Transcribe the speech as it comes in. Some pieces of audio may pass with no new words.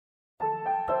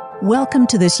Welcome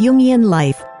to This Jungian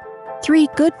Life. Three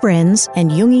good friends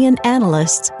and Jungian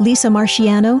analysts, Lisa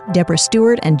Marciano, Deborah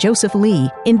Stewart, and Joseph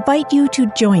Lee, invite you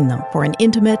to join them for an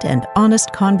intimate and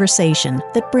honest conversation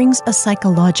that brings a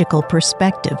psychological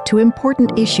perspective to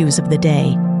important issues of the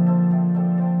day.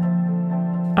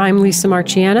 I'm Lisa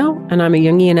Marciano, and I'm a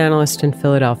Jungian analyst in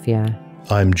Philadelphia.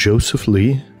 I'm Joseph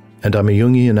Lee, and I'm a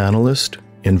Jungian analyst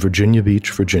in Virginia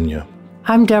Beach, Virginia.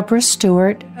 I'm Deborah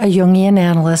Stewart, a Jungian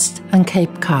analyst on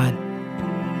Cape Cod.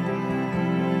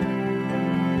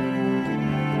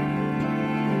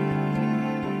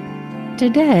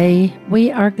 Today,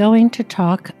 we are going to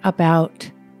talk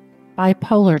about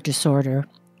bipolar disorder.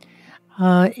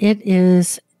 It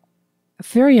is a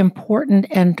very important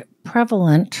and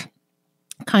prevalent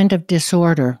kind of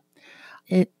disorder.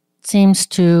 It seems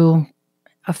to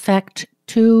affect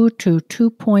 2 to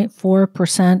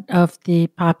 2.4% of the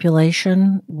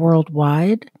population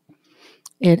worldwide.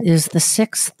 It is the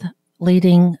sixth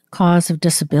leading cause of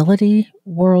disability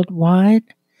worldwide.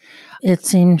 It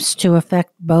seems to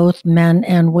affect both men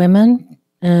and women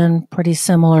in pretty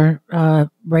similar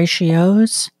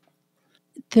ratios.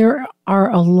 There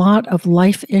are a lot of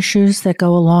life issues that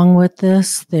go along with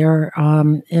this. There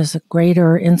is a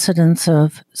greater incidence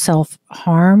of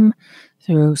self-harm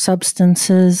through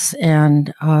substances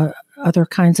and other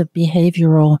kinds of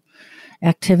behavioral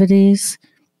activities.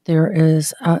 There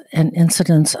is an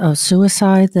incidence of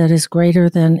suicide that is greater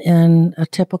than in a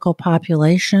typical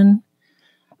population.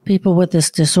 People with this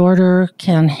disorder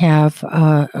can have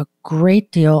a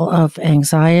great deal of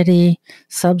anxiety,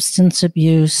 substance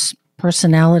abuse,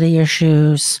 personality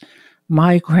issues,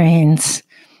 migraines,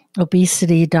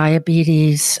 obesity,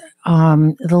 diabetes.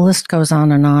 The list goes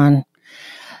on and on.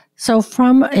 So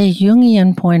from a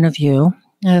Jungian point of view,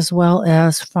 as well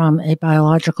as from a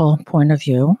biological point of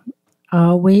view,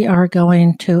 we are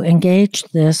going to engage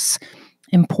this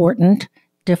important,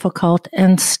 difficult,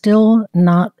 and still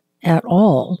not at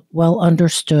all well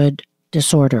understood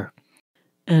disorder.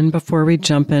 And before we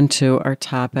jump into our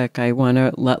topic, I want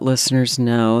to let listeners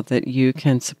know that you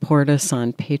can support us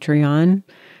on Patreon.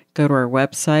 Go to our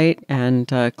website and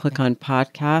click on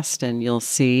podcast, and you'll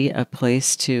see a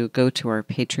place to go to our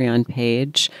Patreon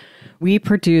page. We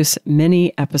produce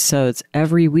mini episodes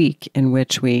every week in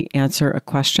which we answer a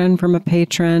question from a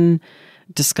patron,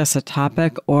 discuss a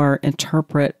topic, or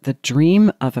interpret the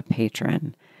dream of a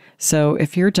patron. So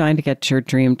if you're dying to get your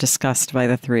dream discussed by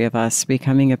the three of us,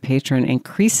 becoming a patron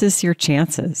increases your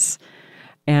chances.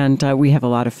 And we have a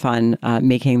lot of fun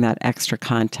making that extra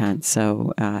content.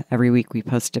 So every week we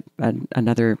post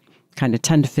another kind of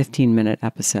 10 to 15 minute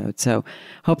episode. So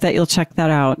hope that you'll check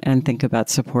that out and think about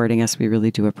supporting us. We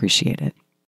really do appreciate it.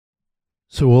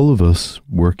 So all of us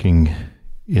working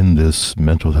in this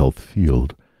mental health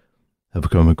field have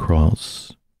come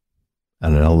across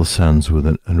an adolescence with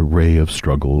an array of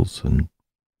struggles and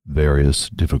various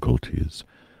difficulties.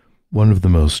 One of the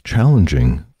most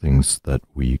challenging things that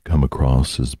we come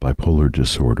across is bipolar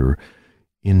disorder,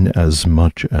 in as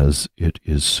much as it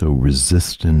is so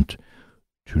resistant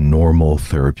to normal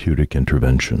therapeutic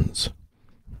interventions.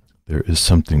 There is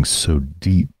something so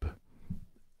deep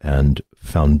and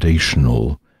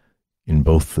foundational in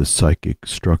both the psychic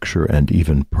structure and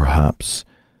even perhaps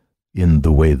in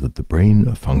the way that the brain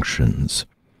functions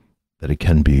that it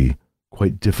can be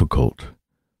quite difficult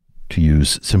to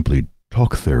use simply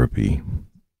talk therapy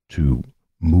to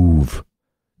move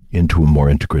into a more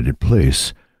integrated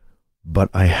place. But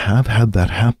I have had that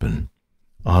happen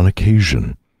on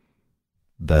occasion,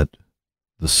 that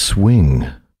the swing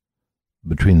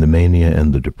between the mania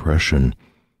and the depression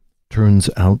turns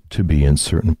out to be in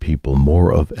certain people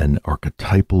more of an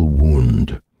archetypal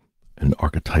wound, an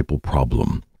archetypal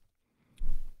problem.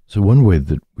 So one way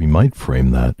that we might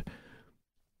frame that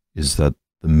is that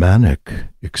the manic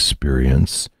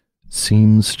experience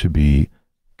seems to be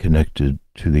connected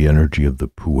to the energy of the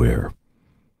puer,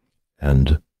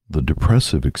 and the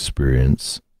depressive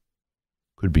experience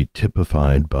could be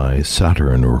typified by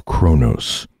Saturn or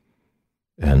Kronos,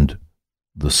 and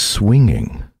the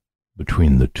swinging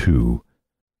between the two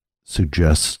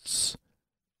suggests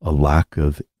a lack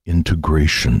of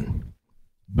integration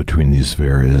between these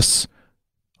various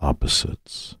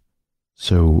opposites.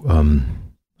 So I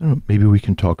don't know, maybe we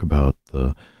can talk about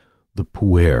the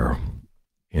puer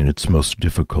in its most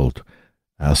difficult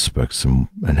aspects and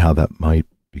how that might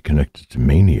be connected to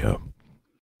mania.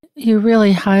 You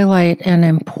really highlight an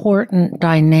important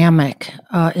dynamic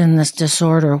in this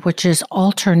disorder, which is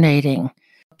alternating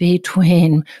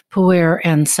between puer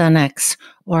and senex,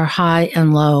 or high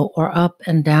and low, or up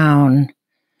and down,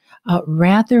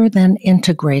 rather than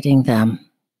integrating them.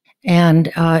 And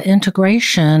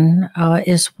integration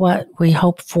is what we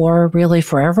hope for, really,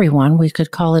 for everyone. We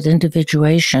could call it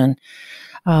individuation.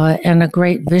 And a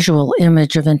great visual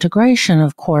image of integration,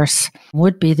 of course,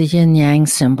 would be the yin-yang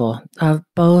symbol.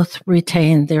 Both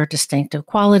retain their distinctive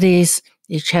qualities.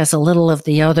 Each has a little of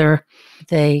the other.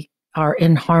 They are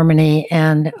in harmony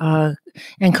and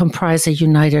comprise a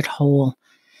united whole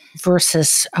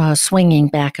versus swinging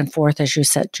back and forth, as you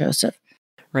said, Joseph.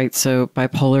 Right. So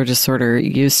bipolar disorder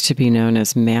used to be known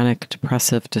as manic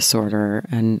depressive disorder,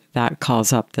 and that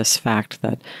calls up this fact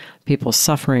that people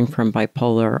suffering from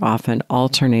bipolar often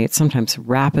alternate, sometimes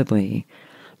rapidly,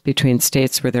 between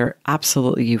states where they're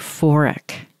absolutely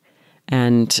euphoric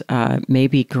and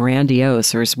maybe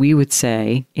grandiose, or as we would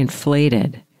say,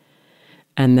 inflated,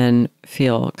 and then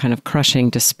feel kind of crushing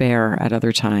despair at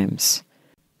other times.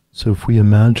 So if we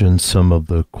imagine some of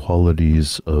the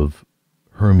qualities of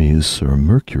Hermes or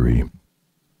Mercury,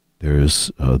 there's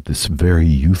this very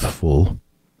youthful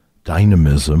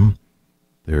dynamism.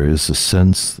 There is a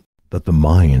sense that the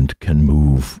mind can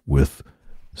move with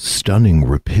stunning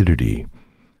rapidity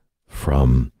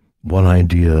from one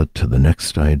idea to the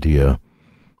next idea,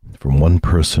 from one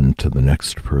person to the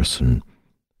next person.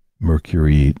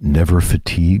 Mercury never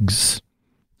fatigues,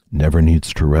 never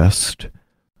needs to rest.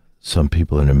 Some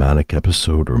people in a manic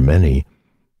episode, or many,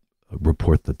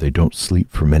 report that they don't sleep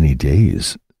for many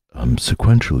days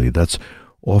sequentially. That's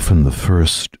often the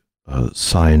first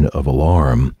sign of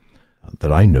alarm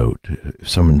that I note. If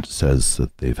someone says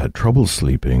that they've had trouble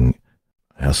sleeping,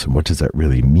 I ask them, what does that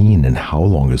really mean and how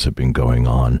long has it been going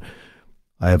on?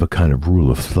 I have a kind of rule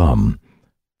of thumb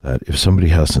that if somebody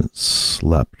hasn't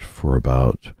slept for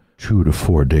about 2 to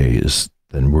 4 days,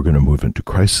 then we're going to move into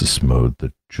crisis mode,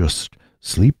 that just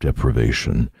sleep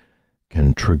deprivation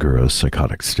can trigger a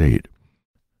psychotic state.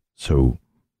 So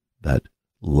that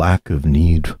lack of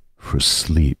need for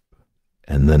sleep,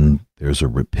 and then there's a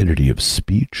rapidity of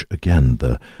speech, again,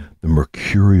 the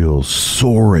mercurial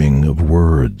soaring of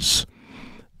words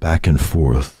back and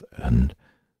forth, and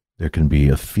there can be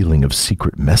a feeling of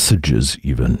secret messages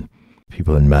even.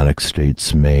 People in manic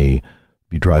states may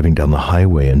be driving down the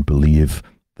highway and believe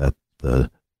that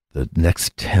the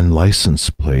next 10 license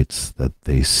plates that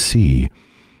they see,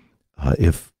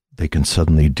 if they can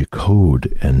suddenly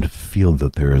decode and feel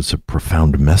that there is a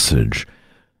profound message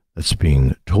that's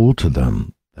being told to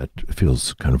them that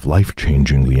feels kind of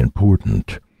life-changingly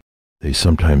important. They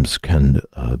sometimes can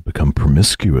become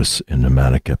promiscuous in a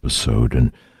manic episode,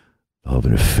 and they'll have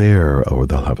an affair or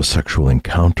they'll have a sexual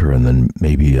encounter, and then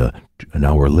maybe an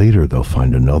hour later they'll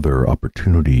find another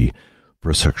opportunity for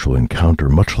a sexual encounter,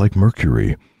 much like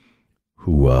Mercury,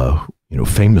 who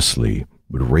famously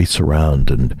would race around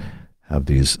and have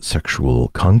these sexual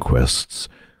conquests,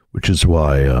 which is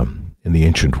why in the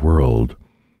ancient world,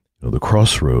 the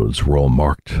crossroads were all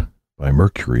marked by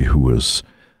Mercury, who was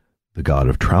the god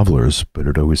of travelers, but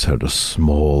it always had a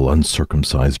small,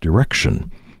 uncircumcised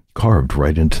erection carved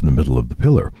right into the middle of the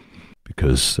pillar,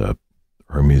 because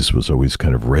Hermes was always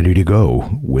kind of ready to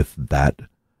go with that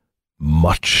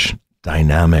much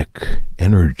dynamic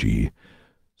energy.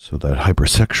 So that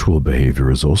hypersexual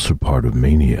behavior is also part of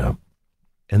mania.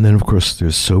 And then, of course,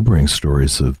 there's sobering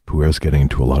stories of Puers getting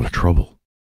into a lot of trouble.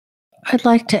 I'd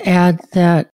like to add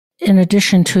that in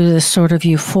addition to this sort of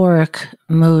euphoric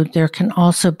mood, there can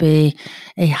also be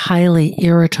a highly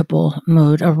irritable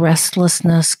mood, a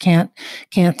restlessness, can't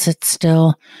sit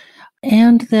still,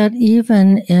 and that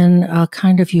even in a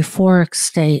kind of euphoric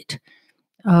state,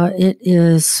 it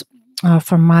is,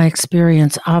 from my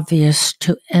experience, obvious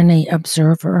to any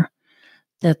observer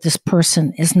that this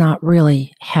person is not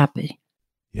really happy.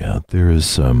 Yeah, there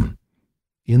is,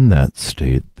 in that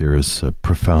state, there is a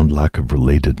profound lack of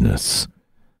relatedness,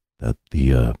 that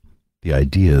the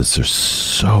ideas are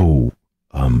so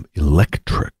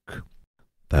electric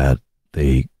that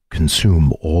they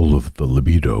consume all of the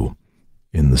libido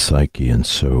in the psyche, and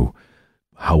so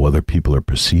how other people are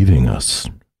perceiving us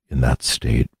in that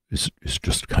state is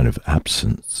just kind of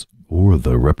absence, or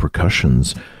the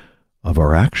repercussions of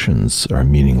our actions are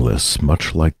meaningless,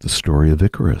 much like the story of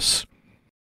Icarus.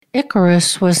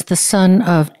 Icarus was the son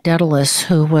of Daedalus,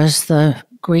 who was the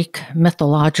Greek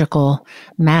mythological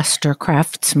master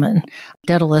craftsman.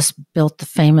 Daedalus built the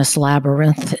famous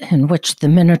labyrinth in which the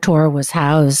Minotaur was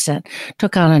housed and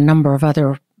took on a number of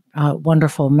other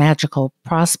wonderful magical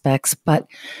prospects, but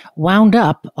wound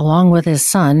up, along with his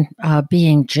son,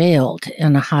 being jailed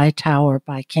in a high tower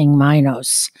by King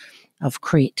Minos of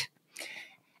Crete.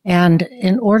 And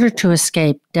in order to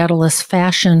escape, Daedalus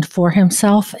fashioned for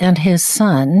himself and his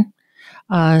son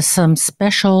some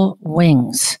special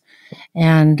wings.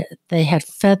 and they had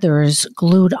feathers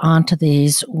glued onto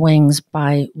these wings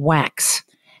by wax.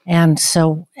 And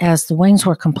so as the wings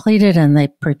were completed and they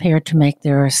prepared to make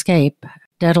their escape,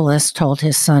 Daedalus told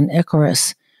his son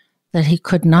Icarus that he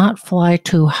could not fly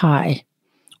too high,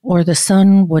 or the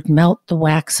sun would melt the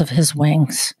wax of his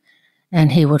wings,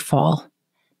 and he would fall.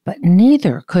 But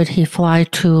neither could he fly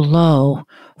too low,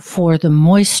 for the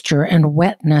moisture and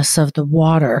wetness of the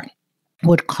water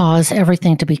would cause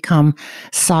everything to become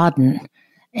sodden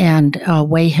and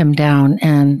weigh him down,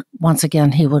 and once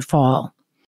again he would fall.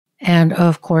 And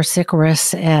of course,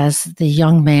 Icarus, as the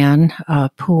young man,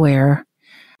 puer,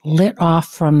 lit off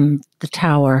from the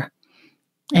tower,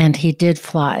 and he did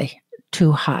fly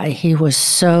too high. He was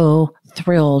so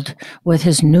thrilled with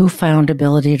his newfound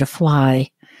ability to fly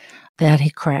that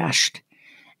he crashed.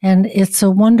 And it's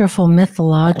a wonderful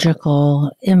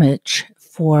mythological image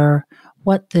for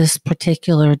what this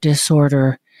particular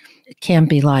disorder can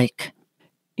be like.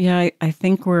 Yeah, I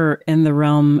think we're in the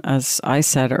realm, as I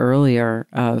said earlier,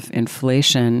 of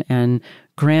inflation, and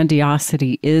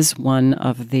grandiosity is one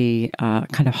of the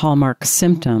kind of hallmark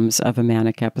symptoms of a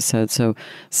manic episode. So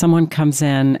someone comes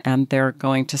in and they're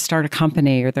going to start a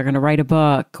company, or they're going to write a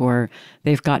book, or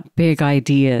they've got big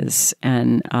ideas,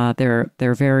 and they're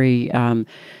very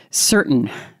certain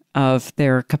of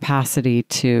their capacity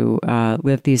to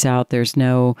live these out. There's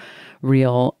no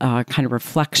real kind of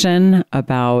reflection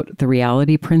about the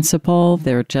reality principle.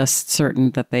 They're just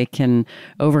certain that they can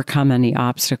overcome any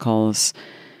obstacles.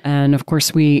 And of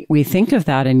course, we think of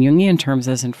that in Jungian terms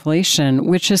as inflation,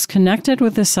 which is connected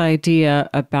with this idea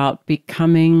about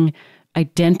becoming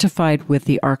identified with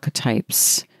the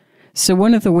archetypes. So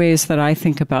one of the ways that I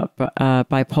think about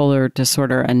bipolar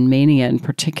disorder and mania in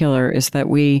particular is that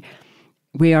we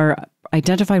are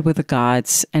identified with the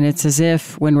gods, and it's as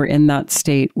if when we're in that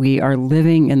state, we are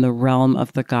living in the realm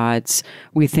of the gods.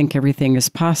 We think everything is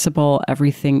possible.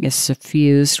 Everything is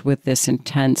suffused with this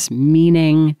intense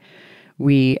meaning.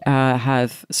 We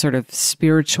have sort of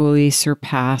spiritually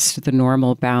surpassed the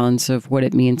normal bounds of what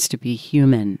it means to be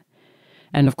human.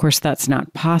 And of course, that's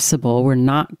not possible. We're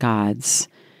not gods.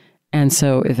 And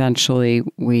so eventually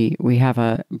we have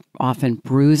a often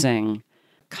bruising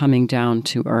coming down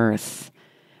to earth.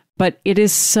 But it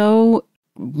is so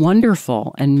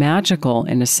wonderful and magical,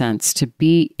 in a sense, to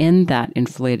be in that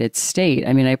inflated state.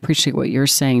 I mean, I appreciate what you're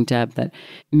saying, Deb, that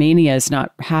mania is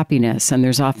not happiness, and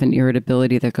there's often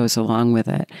irritability that goes along with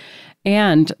it.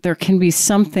 And there can be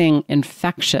something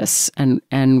infectious and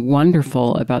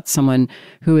wonderful about someone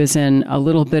who is in a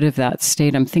little bit of that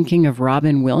state. I'm thinking of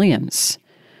Robin Williams,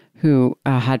 who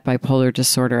had bipolar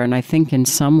disorder, and I think in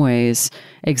some ways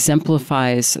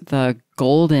exemplifies the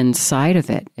golden side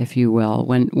of it, if you will.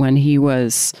 When he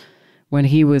was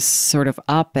sort of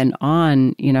up and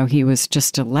on, he was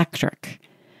just electric.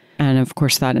 And of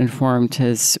course, that informed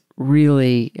his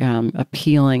really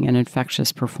appealing and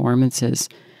infectious performances.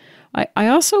 I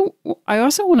also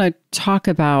want to talk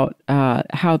about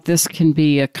how this can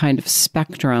be a kind of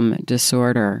spectrum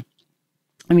disorder.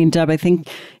 I mean, Deb, I think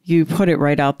you put it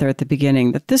right out there at the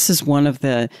beginning that this is one of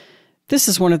the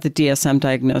DSM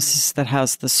diagnoses that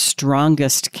has the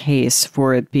strongest case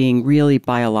for it being really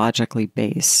biologically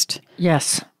based.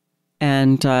 Yes.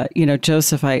 And,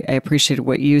 Joseph, I appreciated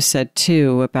what you said,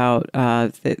 too, about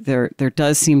there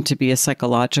does seem to be a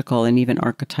psychological and even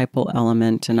archetypal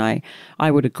element. And I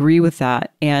would agree with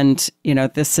that. And,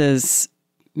 this is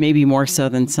maybe more so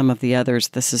than some of the others.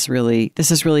 This is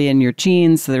really in your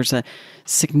genes. There's a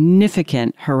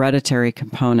significant hereditary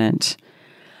component.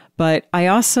 But I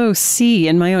also see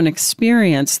in my own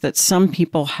experience that some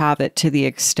people have it to the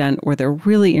extent where they're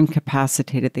really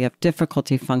incapacitated. They have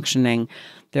difficulty functioning.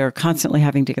 They're constantly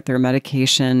having to get their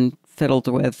medication fiddled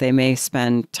with. They may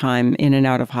spend time in and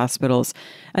out of hospitals.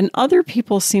 And other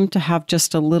people seem to have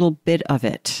just a little bit of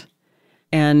it.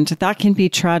 And that can be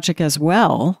tragic as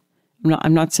well.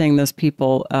 I'm not saying those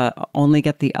people only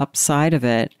get the upside of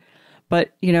it.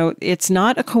 But, it's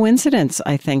not a coincidence,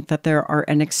 I think, that there are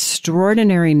an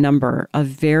extraordinary number of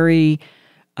very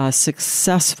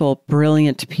successful,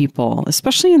 brilliant people,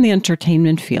 especially in the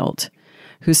entertainment field,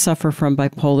 who suffer from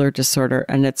bipolar disorder.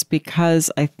 And it's because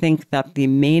I think that the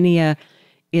mania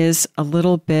is a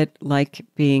little bit like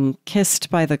being kissed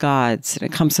by the gods, and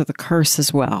it comes with a curse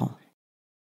as well.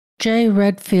 J.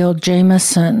 Redfield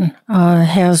Jameson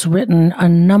has written a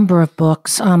number of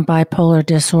books on bipolar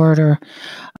disorder.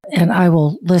 And I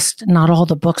will list not all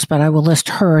the books, but I will list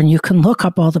her, and you can look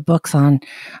up all the books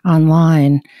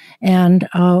online. And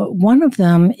one of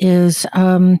them is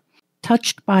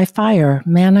Touched by Fire,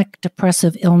 Manic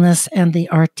Depressive Illness and the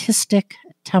Artistic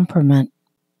Temperament.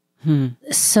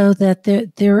 So that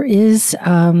there is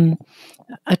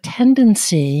a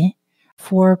tendency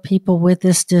for people with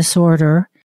this disorder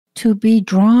to be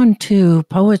drawn to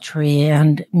poetry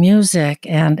and music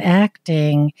and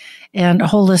acting and a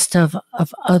whole list of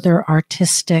other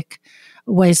artistic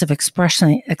ways of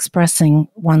expressing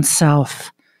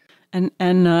oneself. And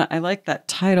I like that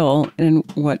title. And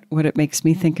what it makes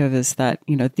me think of is that,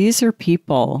 these are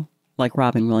people like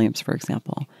Robin Williams, for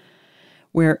example,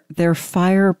 where their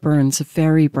fire burns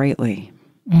very brightly.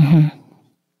 Mm-hmm.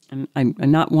 And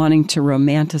I'm not wanting to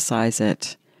romanticize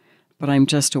it, but I'm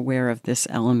just aware of this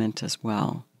element as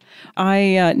well.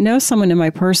 I know someone in my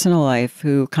personal life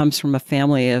who comes from a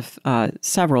family of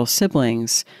several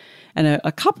siblings, and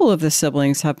a couple of the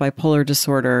siblings have bipolar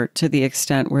disorder to the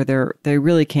extent where they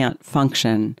really can't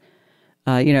function.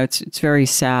 It's very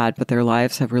sad, but their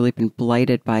lives have really been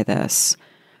blighted by this.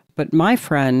 But my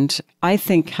friend, I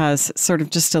think, has sort of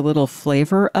just a little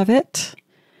flavor of it.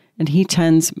 And he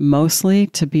tends mostly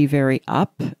to be very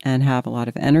up and have a lot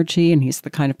of energy. And he's the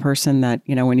kind of person that,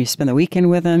 when you spend the weekend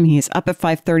with him, he's up at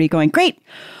 5:30 going, great,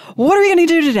 what are we going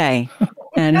to do today?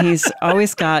 And he's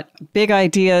always got big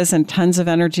ideas and tons of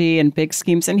energy and big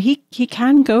schemes. And he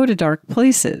can go to dark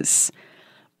places.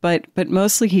 But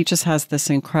mostly he just has this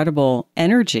incredible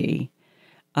energy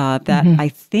that I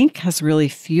think has really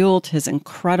fueled his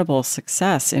incredible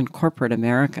success in corporate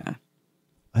America.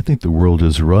 I think the world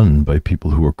is run by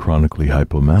people who are chronically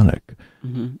hypomanic,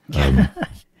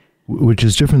 which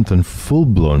is different than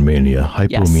full-blown mania.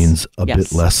 Hypo means a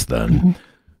bit less than. Mm-hmm.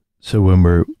 So when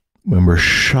we're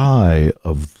shy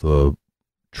of the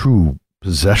true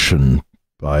possession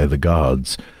by the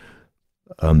gods,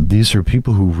 these are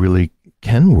people who really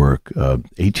can work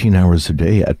 18 hours a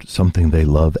day at something they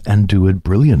love and do it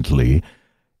brilliantly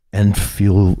and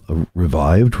feel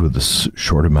revived with a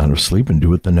short amount of sleep and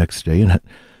do it the next day. And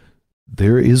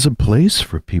there is a place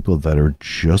for people that are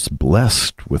just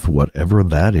blessed with whatever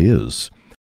that is,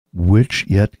 which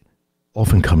yet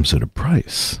often comes at a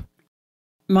price.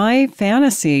 My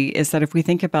fantasy is that if we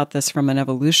think about this from an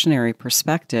evolutionary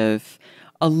perspective,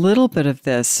 a little bit of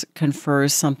this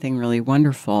confers something really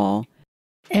wonderful.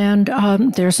 And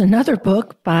there's another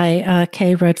book by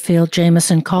K. Redfield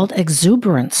Jamison called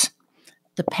Exuberance,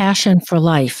 The Passion for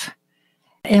Life.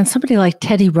 And somebody like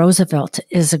Teddy Roosevelt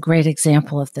is a great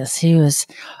example of this. He was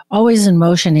always in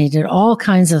motion. He did all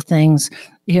kinds of things,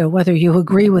 whether you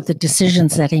agree with the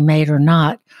decisions that he made or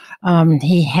not.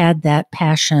 He had that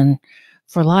passion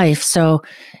for life. So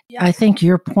I think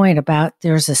your point about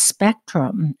there's a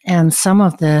spectrum, and some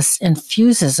of this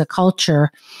infuses a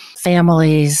culture,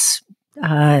 families,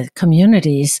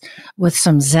 communities with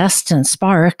some zest and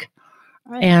spark,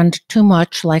 and too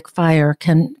much, like fire,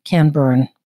 can burn.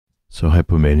 So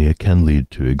hypomania can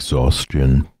lead to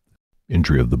exhaustion,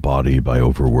 injury of the body by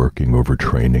overworking,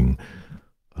 overtraining.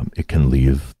 It can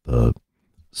leave the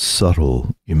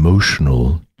subtle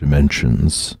emotional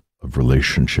dimensions of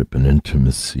relationship and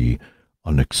intimacy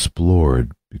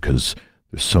unexplored because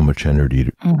there's so much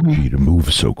energy to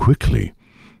move so quickly.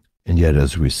 And yet,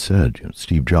 as we said,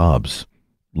 Steve Jobs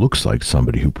looks like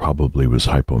somebody who probably was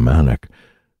hypomanic.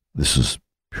 This is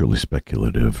purely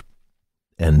speculative,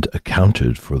 and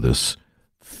accounted for this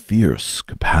fierce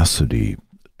capacity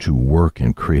to work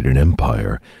and create an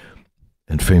empire.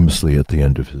 And famously, at the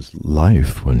end of his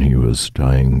life, when he was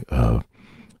dying of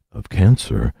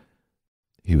cancer,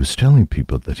 he was telling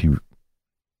people that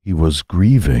he was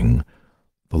grieving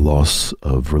the loss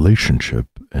of relationship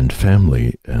and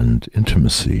family and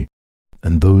intimacy,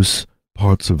 and those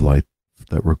parts of life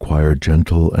that require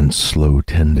gentle and slow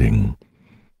tending.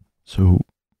 So,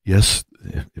 yes,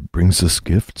 it brings us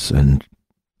gifts, and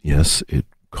yes, it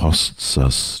costs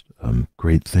us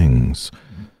great things,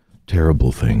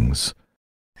 terrible things.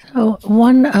 So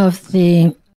one of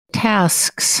the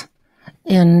tasks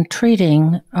in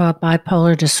treating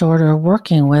bipolar disorder,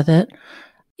 working with it,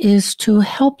 is to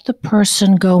help the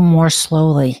person go more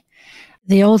slowly.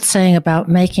 The old saying about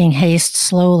making haste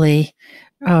slowly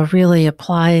really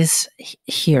applies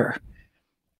here.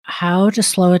 How to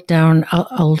slow it down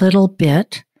a little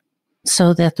bit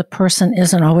so that the person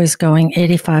isn't always going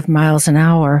 85 miles an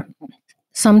hour.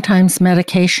 Sometimes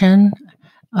medication,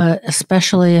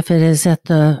 especially if it is at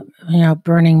the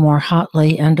burning more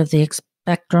hotly end of the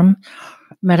spectrum,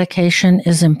 medication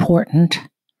is important.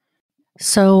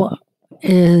 So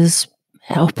is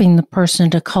helping the person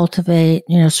to cultivate,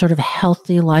 sort of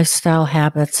healthy lifestyle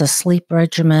habits, a sleep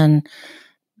regimen,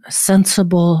 a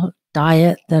sensible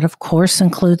diet that, of course,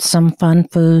 includes some fun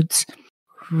foods.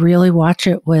 Really watch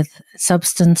it with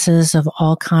substances of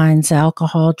all kinds,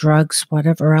 alcohol, drugs,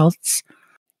 whatever else.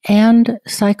 and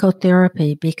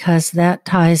psychotherapy, because that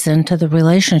ties into the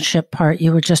relationship part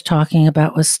you were just talking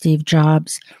about with Steve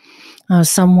Jobs.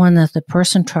 Someone that the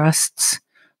person trusts,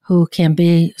 who can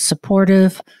be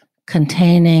supportive,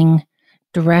 containing,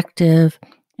 directive,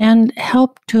 and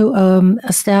help to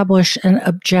establish an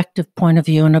objective point of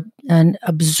view and an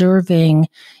observing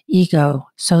ego,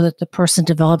 so that the person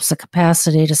develops the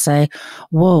capacity to say,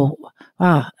 whoa,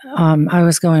 wow, I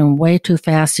was going way too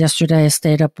fast yesterday. I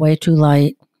stayed up way too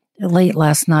late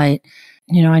last night.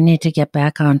 I need to get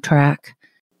back on track.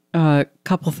 A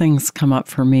couple things come up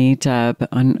for me, Deb,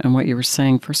 on what you were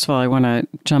saying. First of all, I want to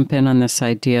jump in on this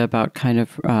idea about kind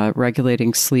of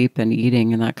regulating sleep and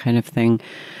eating and that kind of thing.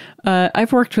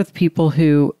 I've worked with people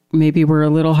who maybe were a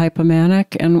little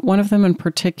hypomanic, and one of them in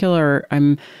particular,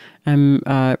 I'm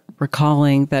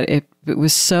recalling that it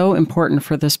was so important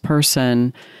for this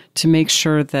person to make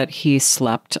sure that he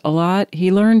slept a lot.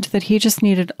 He learned that he just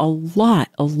needed a lot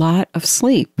of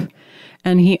sleep.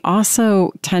 And he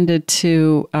also tended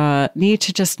to need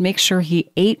to just make sure he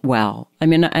ate well. I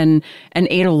mean, and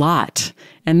ate a lot.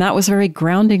 And that was very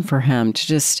grounding for him to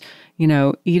just,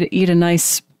 eat a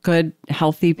nice, good,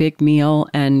 healthy, big meal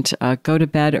and go to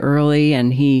bed early.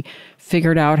 And he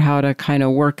figured out how to kind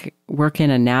of work in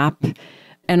a nap.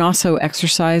 And also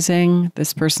exercising.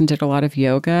 This person did a lot of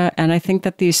yoga. And I think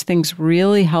that these things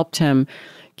really helped him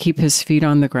keep his feet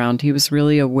on the ground. He was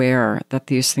really aware that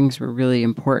these things were really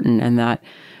important, and that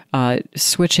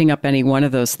switching up any one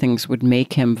of those things would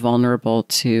make him vulnerable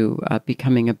to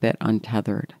becoming a bit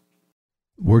untethered.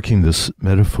 Working this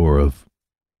metaphor of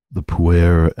the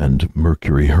puer and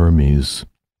Mercury Hermes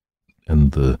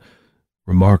and the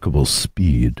remarkable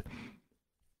speed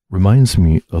reminds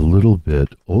me a little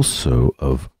bit also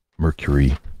of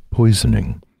Mercury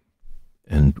poisoning.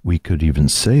 And we could even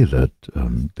say that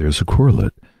there's a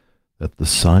correlate, that the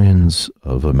signs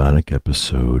of a manic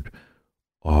episode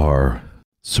are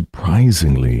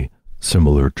surprisingly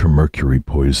similar to Mercury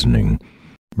poisoning.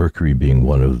 Mercury being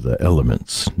one of the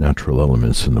elements, natural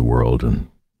elements in the world, and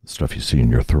the stuff you see in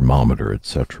your thermometer,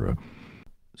 etc.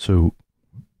 So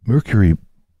Mercury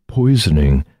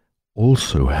poisoning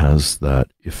also has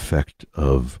that effect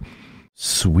of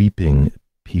sweeping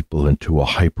people into a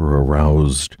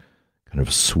hyper-aroused kind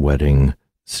of sweating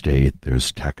state.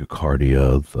 There's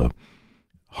tachycardia, the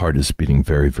heart is beating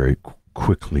very, very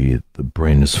quickly, the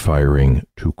brain is firing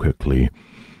too quickly,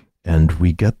 and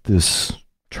we get this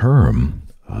term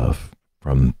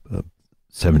from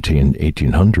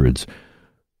 1800s,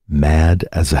 mad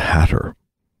as a hatter.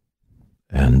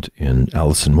 And in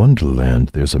Alice in Wonderland,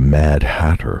 there's a mad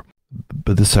hatter.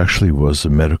 But this actually was a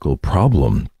medical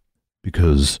problem,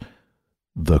 because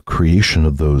the creation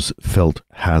of those felt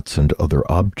hats and other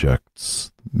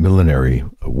objects, millinery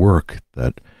work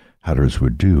that hatters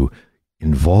would do,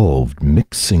 involved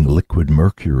mixing liquid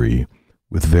mercury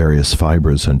with various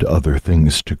fibers and other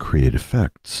things to create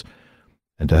effects.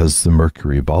 And as the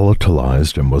mercury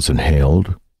volatilized and was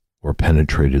inhaled or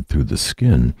penetrated through the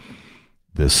skin,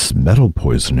 this metal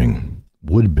poisoning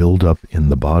would build up in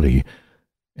the body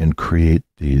and create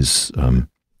these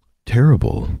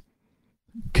terrible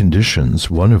conditions,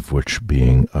 one of which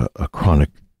being a chronic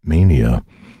mania.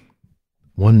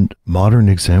 One modern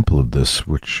example of this,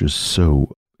 which is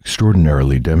so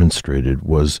extraordinarily demonstrated,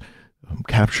 was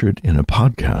captured in a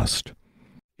podcast.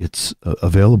 It's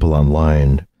available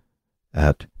online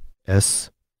at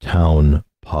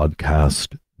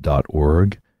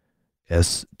stownpodcast.org,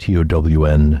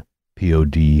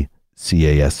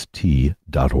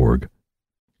 stownpodcast.org.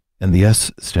 And the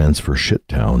S stands for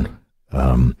Shittown.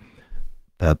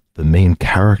 That the main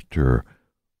character,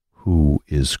 who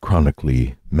is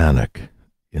chronically manic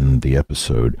in the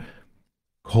episode,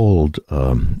 called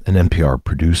an NPR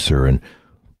producer and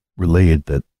relayed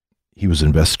that he was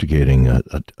investigating a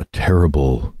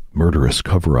terrible murderous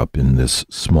cover-up in this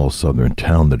small southern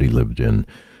town that he lived in.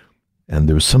 And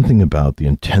there was something about the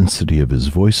intensity of his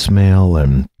voicemail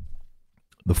and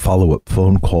the follow-up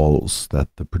phone calls that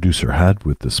the producer had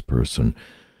with this person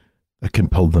that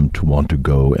compelled them to want to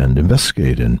go and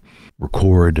investigate and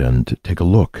record and take a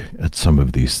look at some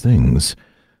of these things.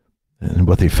 And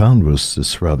what they found was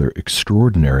this rather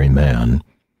extraordinary man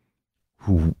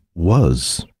who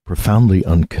was profoundly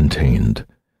uncontained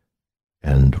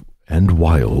and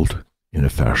wild in a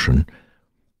fashion,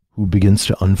 who begins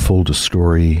to unfold a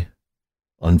story,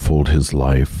 unfold his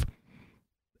life,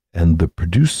 and the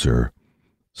producer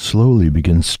slowly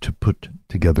begins to put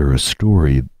together a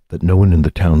story that no one in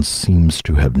the town seems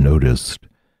to have noticed.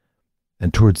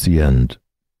 And towards the end,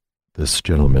 this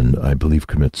gentleman, I believe,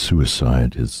 commits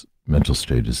suicide. His mental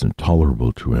state is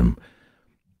intolerable to him.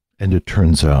 And it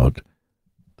turns out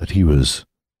that he was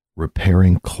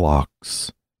repairing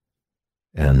clocks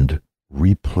and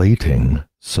replating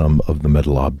some of the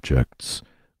metal objects,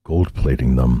 gold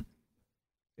plating them.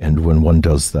 And when one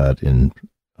does that in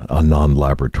a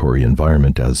non-laboratory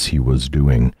environment, as he was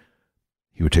doing,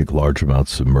 he would take large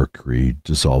amounts of mercury,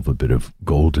 dissolve a bit of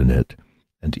gold in it,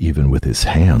 and even with his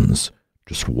hands,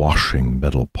 just washing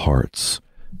metal parts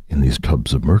in these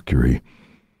tubs of mercury.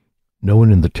 No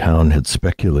one in the town had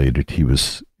speculated he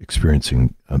was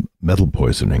experiencing metal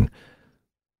poisoning,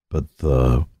 but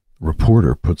the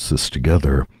reporter puts this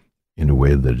together in a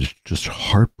way that is just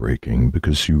heartbreaking,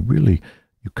 because you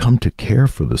come to care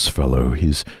for this fellow.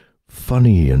 He's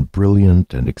funny and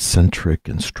brilliant and eccentric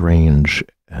and strange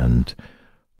and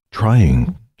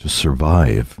trying to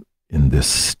survive in this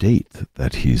state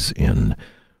that he's in.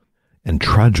 And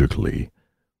tragically,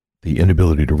 the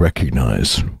inability to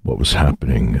recognize what was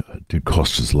happening did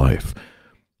cost his life.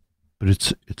 But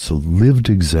it's a lived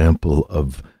example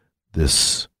of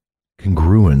this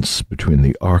congruence between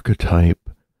the archetype,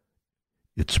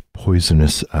 its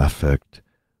poisonous affect,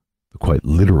 the quite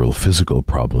literal physical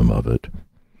problem of it,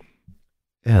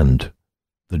 and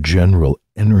the general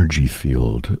energy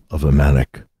field of a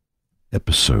manic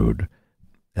episode,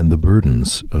 and the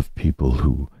burdens of people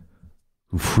who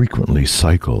frequently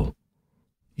cycle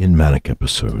in manic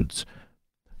episodes.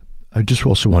 I just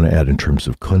also want to add, in terms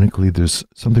of clinically, there's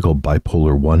something called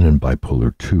bipolar 1 and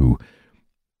bipolar 2.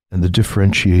 And the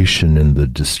differentiation and the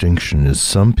distinction is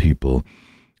some people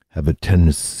have a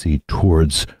tendency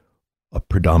towards a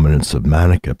predominance of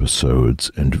manic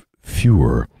episodes and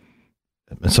fewer,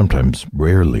 and sometimes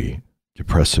rarely,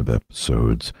 depressive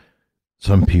episodes.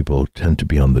 Some people tend to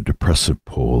be on the depressive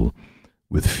pole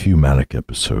with few manic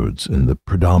episodes, and the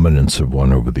predominance of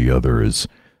one over the other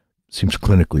seems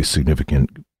clinically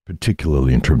significant,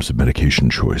 particularly in terms of medication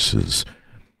choices.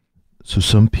 So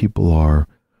some people are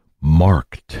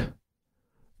marked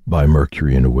by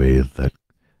mercury in a way that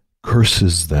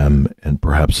curses them and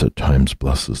perhaps at times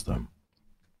blesses them.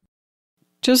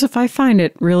 Joseph, I find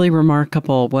it really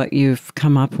remarkable what you've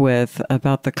come up with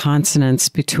about the consonance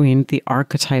between the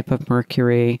archetype of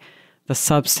Mercury, the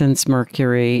substance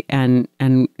Mercury, and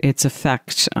its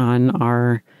effect on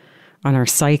our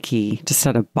psyche, just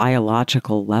at a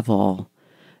biological level.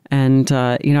 And,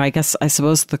 I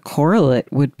suppose the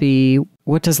correlate would be,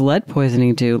 what does lead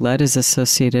poisoning do? Lead is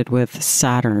associated with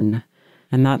Saturn,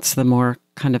 and that's the more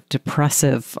kind of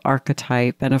depressive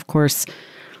archetype. And of course,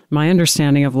 my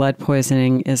understanding of lead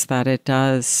poisoning is that it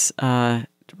does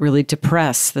really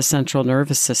depress the central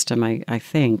nervous system, I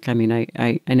think. I mean,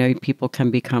 I know people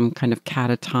can become kind of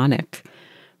catatonic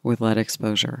with lead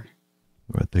exposure.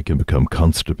 Right, they can become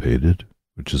constipated,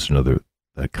 which is another,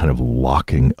 that kind of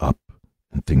locking up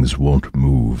and things won't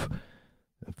move.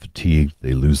 Fatigued,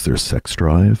 they lose their sex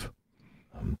drive.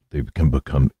 They can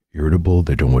become irritable.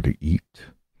 They don't want to eat.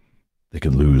 They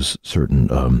can lose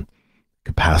certain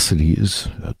capacities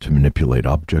to manipulate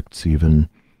objects even.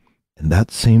 And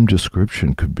that same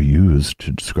description could be used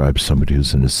to describe somebody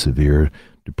who's in a severe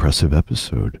depressive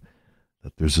episode.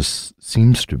 That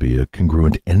seems to be a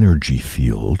congruent energy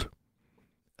field.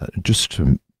 Just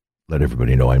to let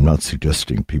everybody know, I'm not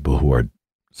suggesting people who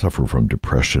suffer from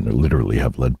depression or literally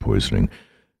have lead poisoning.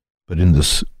 But in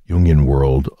this Jungian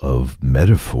world of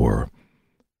metaphor,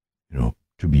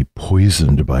 to be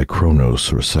poisoned by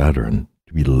Kronos or Saturn,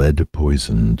 to be lead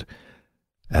poisoned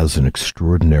as an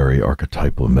extraordinary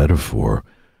archetypal metaphor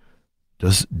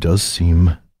does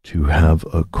seem to have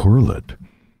a correlate.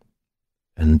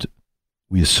 And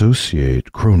we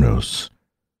associate Kronos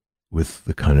with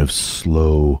the kind of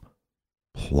slow,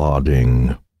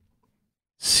 plodding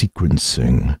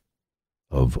sequencing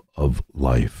of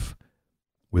life,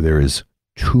 where there is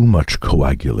too much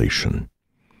coagulation.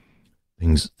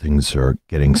 Things are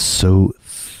getting so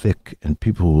thick, and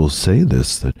people will say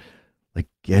this, that like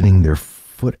getting their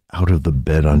foot out of the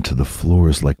bed onto the floor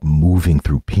is like moving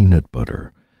through peanut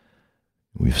butter.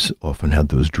 We've often had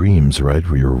those dreams, right,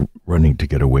 where you're running to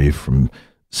get away from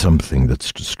something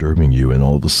that's disturbing you, and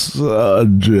all of a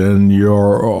sudden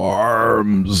your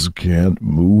arms can't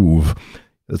move.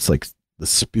 It's like the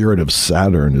spirit of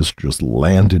Saturn is just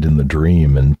landed in the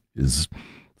dream and is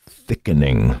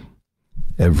thickening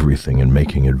everything and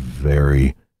making it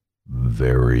very,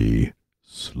 very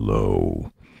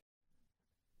slow.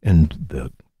 And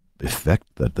the effect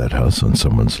that has on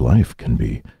someone's life can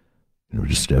be,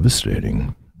 just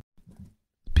devastating.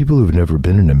 People who've never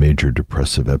been in a major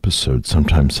depressive episode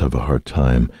sometimes have a hard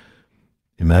time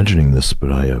imagining this, but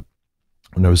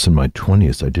when I was in my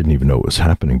 20s, I didn't even know what was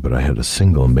happening, but I had a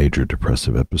single major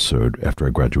depressive episode after I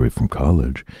graduated from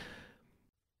college.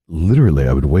 Literally,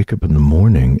 I would wake up in the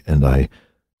morning and I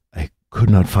could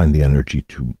not find the energy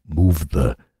to move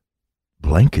the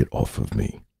blanket off of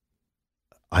me.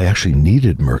 I actually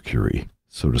needed Mercury,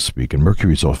 so to speak, and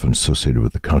Mercury is often associated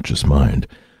with the conscious mind,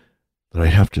 that I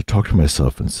have to talk to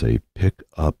myself and say, pick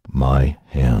up my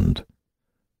hand,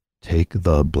 take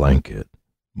the blanket,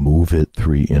 move it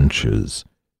 3 inches,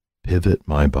 pivot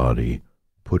my body,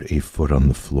 put a foot on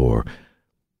the floor.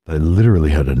 I literally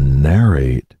had to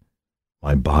narrate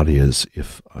my body as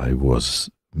if I was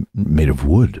made of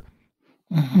wood.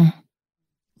 Mm-hmm.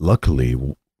 Luckily,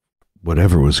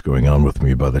 whatever was going on with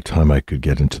me, by the time I could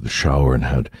get into the shower and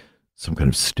had some kind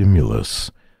of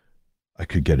stimulus, I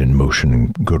could get in motion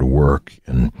and go to work.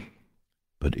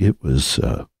 But it was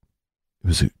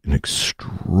an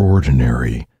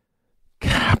extraordinary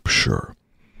capture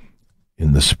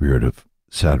in the spirit of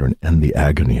Saturn and the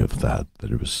agony of that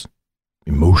it was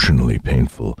emotionally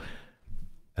painful.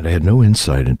 And I had no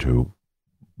insight into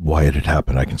why it had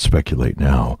happened. I can speculate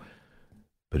now,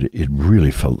 but it really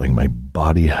felt like my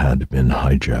body had been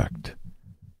hijacked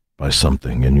by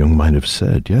something. And Jung might have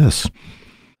said, yes,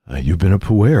 you've been a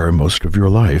puer most of your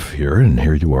life here, and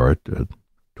here you are at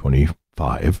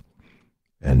 25,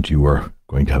 and you are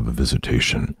going to have a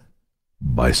visitation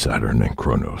by Saturn and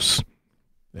Kronos.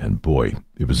 And boy,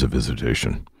 it was a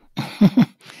visitation.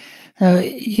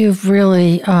 You've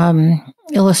really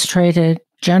illustrated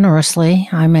generously,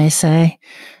 I may say,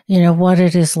 what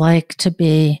it is like to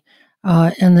be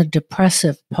in the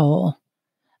depressive pole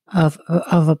of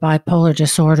a bipolar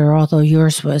disorder, although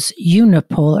yours was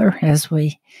unipolar, as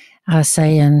we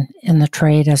say in the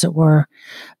trade, as it were.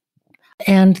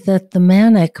 And that the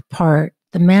manic part,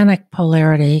 the manic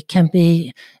polarity, can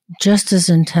be just as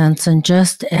intense and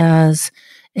just as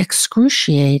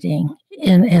excruciating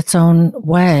in its own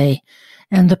way.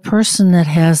 And the person that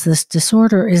has this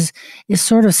disorder is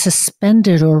sort of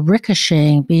suspended or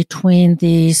ricocheting between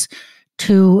these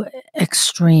 2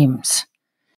 extremes.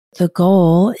 The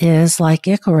goal is, like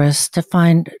Icarus, to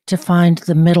find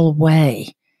the middle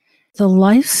way. The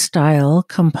lifestyle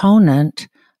component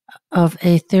of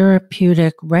a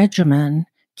therapeutic regimen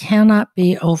cannot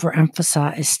be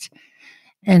overemphasized.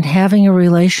 And having a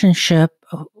relationship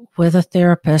with a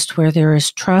therapist where there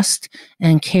is trust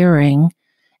and caring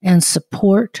and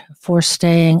support for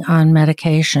staying on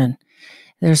medication.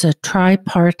 There's a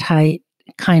tripartite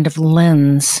kind of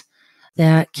lens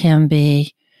that can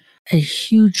be a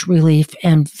huge relief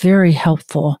and very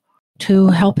helpful to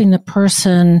helping the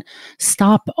person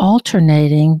stop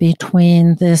alternating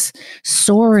between this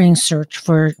soaring search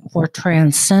for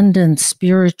transcendent,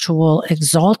 spiritual,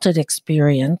 exalted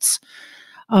experience,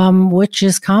 which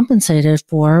is compensated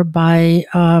for by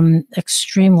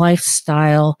extreme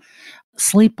lifestyle,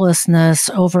 sleeplessness,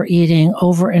 overeating,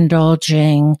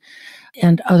 overindulging,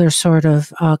 and other sort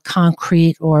of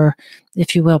concrete or,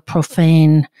 if you will,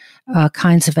 profane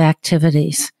kinds of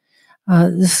activities.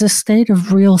 This is a state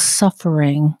of real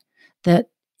suffering that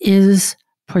is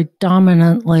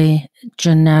predominantly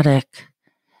genetic.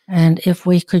 And if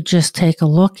we could just take a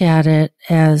look at it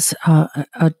as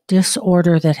a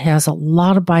disorder that has a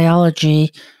lot of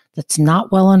biology that's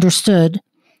not well understood,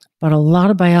 but a lot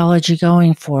of biology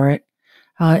going for it,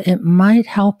 it might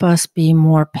help us be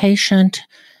more patient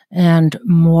and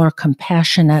more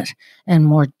compassionate and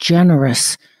more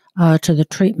generous to the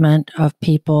treatment of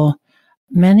people,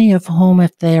 many of whom,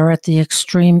 if they are at the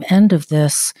extreme end of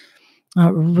this,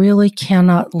 really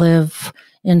cannot live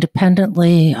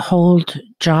independently, hold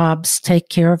jobs, take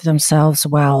care of themselves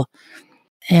well,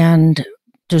 and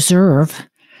deserve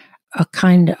a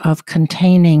kind of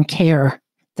containing care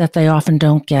that they often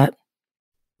don't get.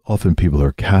 Often people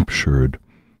are captured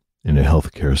in a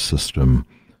healthcare system,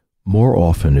 more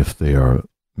often if they are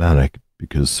manic,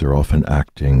 because they're often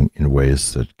acting in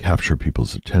ways that capture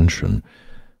people's attention.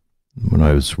 When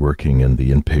I was working in the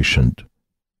inpatient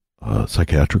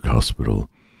psychiatric hospital,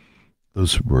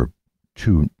 those were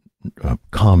 2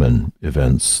 common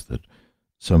events that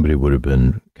somebody would have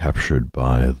been captured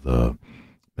by the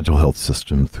mental health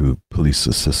system through police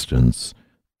assistance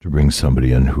to bring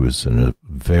somebody in who is in a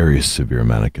very severe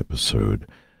manic episode.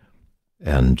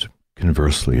 And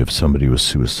conversely, if somebody was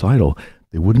suicidal,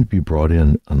 they wouldn't be brought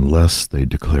in unless they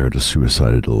declared a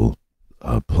suicidal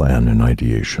plan and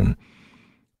ideation.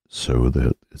 So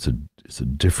that it's a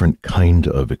different kind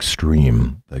of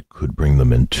extreme that could bring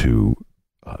them into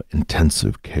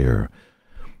intensive care.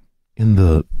 In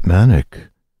the manic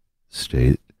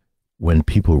state, when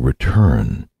people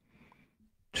return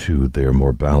to their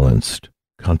more balanced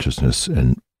consciousness,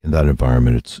 and in that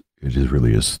environment, it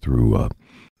really is through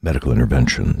medical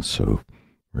intervention. So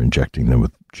we're injecting them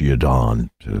with Giadon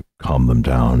to calm them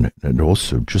down and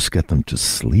also just get them to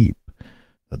sleep.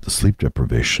 that the sleep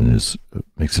deprivation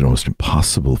makes it almost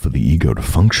impossible for the ego to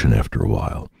function after a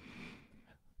while.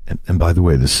 And by the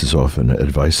way, this is often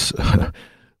advice that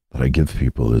I give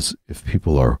people is if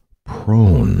people are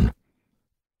prone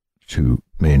to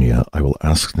mania, I will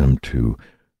ask them to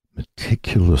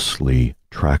meticulously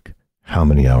track how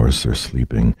many hours they're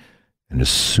sleeping. And as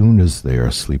soon as they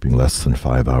are sleeping less than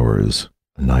 5 hours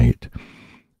a night,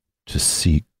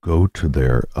 to go to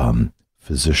their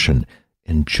physician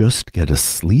and just get a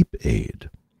sleep aid.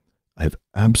 I've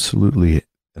absolutely,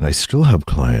 and I still have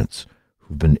clients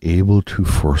who've been able to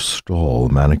forestall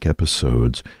manic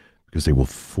episodes because they will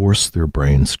force their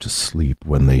brains to sleep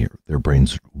when their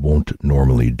brains won't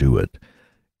normally do it.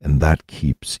 And that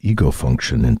keeps ego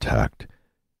function intact.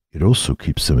 It also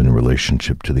keeps them in a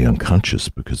relationship to the unconscious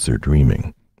because they're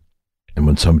dreaming. And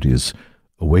when somebody is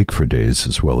awake for days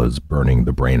as well as burning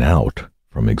the brain out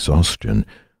from exhaustion,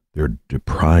 they're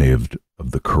deprived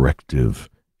of the corrective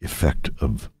effect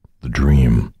of the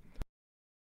dream.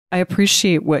 I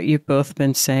appreciate what you've both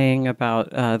been saying about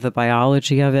the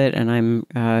biology of it, and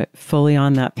I'm fully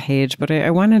on that page. But I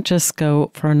want to just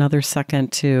go for another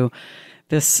second to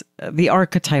the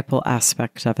archetypal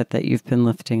aspect of it that you've been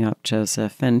lifting up,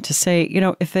 Joseph, and to say,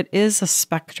 if it is a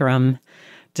spectrum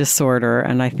disorder,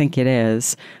 and I think it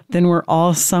is, then we're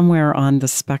all somewhere on the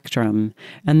spectrum.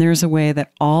 And there's a way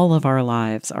that all of our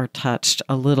lives are touched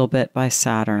a little bit by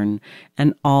Saturn,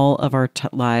 and all of our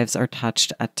lives are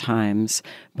touched at times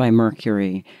by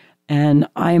Mercury. And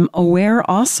I'm aware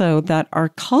also that our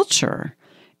culture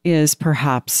is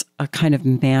perhaps a kind of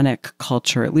manic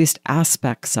culture, at least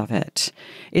aspects of it.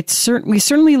 We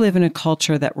certainly live in a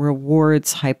culture that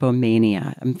rewards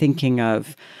hypomania. I'm thinking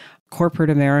of corporate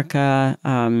America,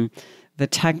 the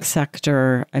tech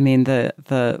sector. I mean,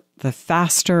 the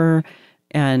faster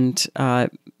and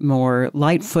more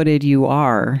light-footed you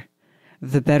are,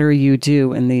 the better you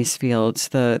do in these fields.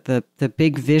 The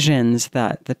big visions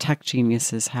that the tech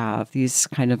geniuses have, these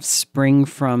kind of spring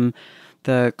from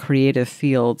the creative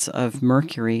fields of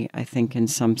Mercury, I think, in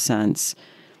some sense.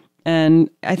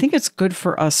 And I think it's good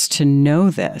for us to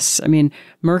know this. I mean,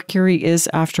 Mercury is,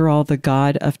 after all, the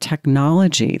god of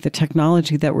technology. The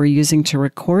technology that we're using to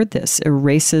record this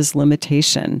erases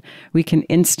limitation. We can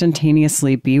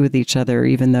instantaneously be with each other,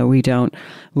 even though we don't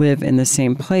live in the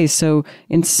same place. So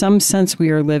in some sense, we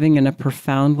are living in a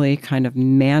profoundly kind of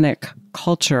manic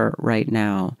culture right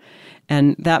now.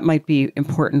 And that might be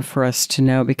important for us to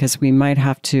know because we might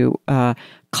have to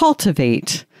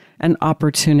cultivate an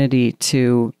opportunity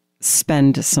to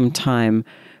spend some time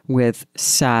with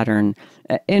Saturn.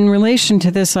 In relation to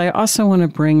this, I also want to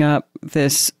bring up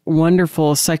this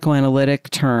wonderful psychoanalytic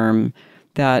term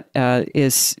that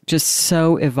is just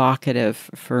so evocative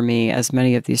for me, as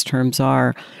many of these terms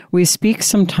are. We speak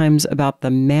sometimes about the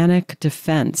manic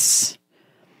defense.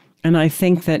 And I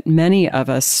think that many of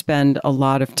us spend a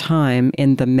lot of time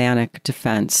in the manic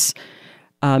defense.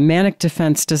 Manic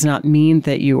defense does not mean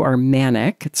that you are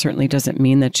manic. It certainly doesn't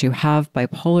mean that you have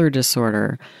bipolar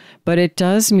disorder, but it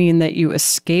does mean that you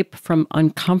escape from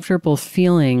uncomfortable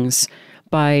feelings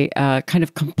by kind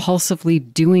of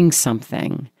compulsively doing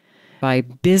something, by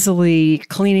busily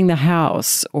cleaning the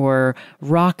house or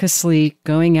raucously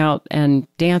going out and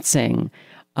dancing,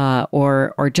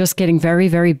 or just getting very,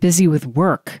 very busy with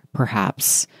work,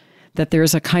 perhaps. That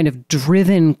there's a kind of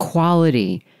driven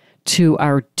quality to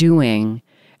our doing.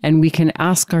 And we can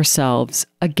ask ourselves,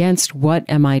 against what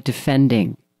am I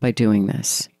defending by doing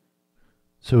this?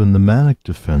 So in the manic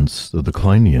defense, the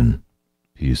Kleinian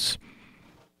piece,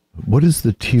 what is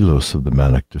the telos of the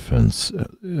manic defense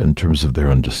in terms of their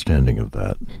understanding of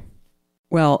that?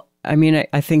 Well, I mean,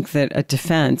 I think that a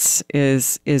defense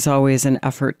is always an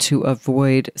effort to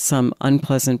avoid some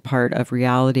unpleasant part of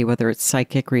reality, whether it's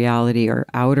psychic reality or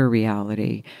outer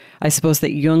reality. I suppose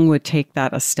that Jung would take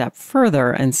that a step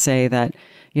further and say that,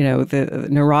 the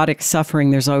neurotic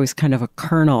suffering, there's always kind of a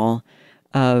kernel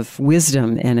of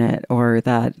wisdom in it, or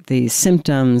that the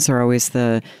symptoms are always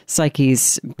the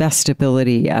psyche's best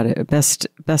ability at a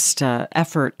best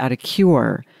effort at a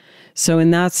cure. So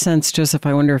in that sense, Joseph,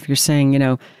 I wonder if you're saying,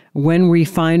 when we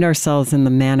find ourselves in the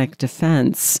manic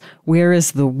defense, where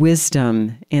is the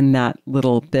wisdom in that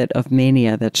little bit of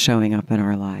mania that's showing up in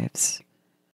our lives?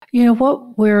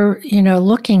 What we're,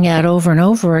 looking at over and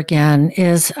over again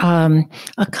is a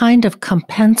kind of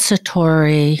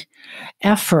compensatory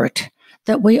effort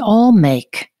that we all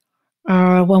make.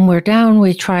 When we're down,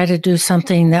 we try to do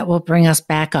something that will bring us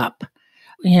back up.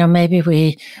 Maybe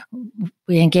we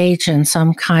engage in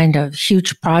some kind of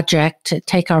huge project to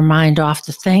take our mind off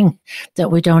the thing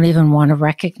that we don't even want to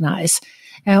recognize.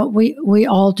 We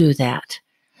all do that.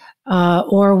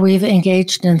 or we've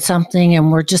engaged in something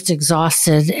and we're just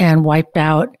exhausted and wiped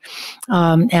out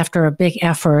after a big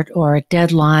effort or a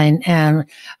deadline, and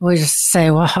we just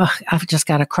say, well, I've just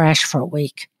got to crash for a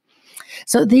week.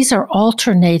 So these are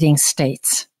alternating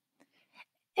states.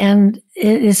 And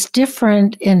it is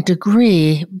different in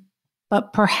degree,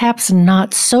 but perhaps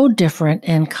not so different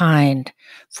in kind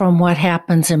from what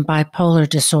happens in bipolar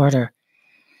disorder,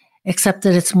 except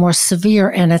that it's more severe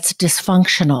and it's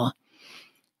dysfunctional.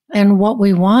 And what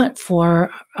we want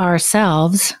for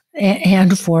ourselves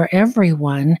and for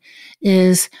everyone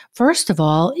is, first of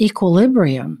all,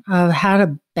 equilibrium of how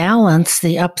to balance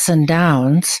the ups and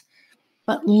downs.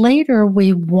 But later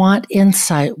we want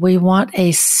insight. We want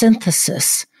a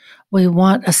synthesis. We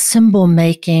want a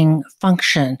symbol-making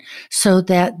function so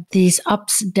that these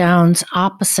ups, downs,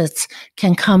 opposites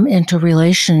can come into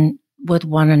relation with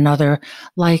one another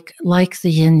like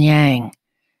the yin-yang.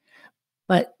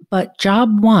 But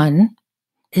job one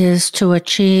is to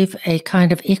achieve a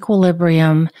kind of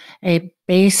equilibrium, a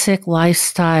basic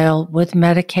lifestyle with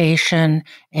medication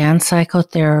and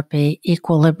psychotherapy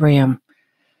equilibrium.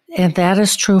 And that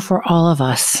is true for all of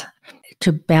us,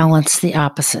 to balance the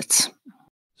opposites.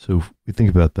 So if we think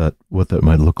about that, what that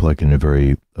might look like in a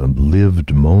very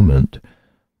lived moment,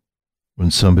 when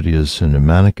somebody is in a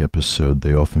manic episode,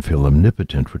 they often feel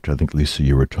omnipotent, which I think, Lisa,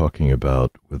 you were talking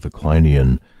about with the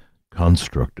Kleinian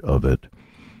construct of it.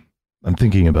 I'm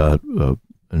thinking about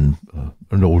an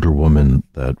older woman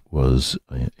that was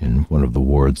in one of the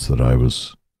wards that I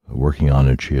was working on,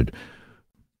 and she had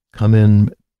come in,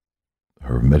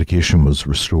 her medication was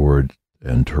restored,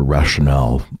 and her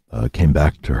rationale came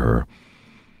back to her.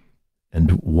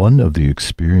 And one of the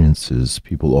experiences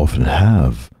people often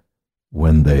have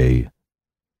when they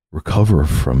recover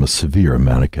from a severe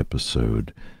manic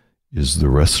episode is the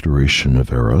restoration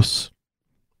of Eros.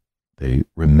 They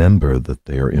remember that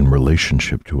they are in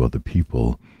relationship to other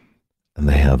people, and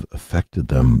they have affected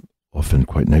them often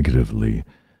quite negatively.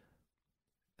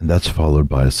 And that's followed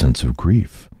by a sense of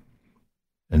grief.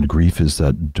 And grief is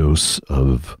that dose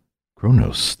of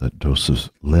chronos, that dose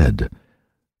of lead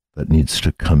that needs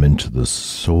to come into the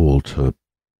soul to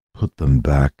put them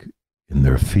back in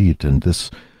their feet. And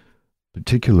this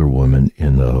particular woman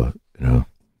in a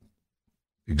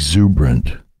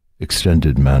exuberant,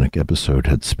 extended manic episode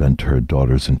had spent her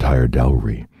daughter's entire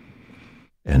dowry.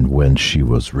 And when she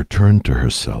was returned to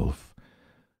herself,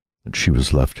 and she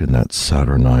was left in that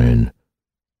saturnine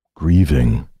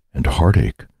grieving and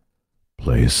heartache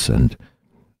place, and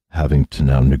having to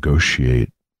now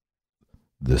negotiate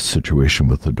this situation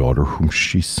with the daughter whom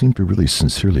she seemed to really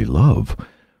sincerely love.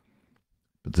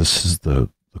 But this is the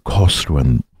cost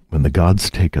when the gods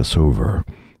take us over,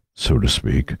 so to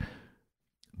speak.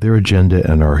 Their agenda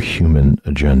and our human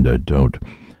agenda don't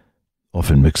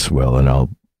often mix well, and I'll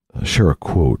share a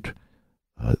quote.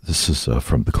 This is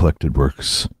from the Collected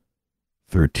Works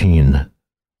 13,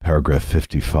 paragraph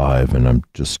 55, and I'm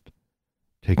just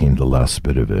taking the last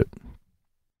bit of it.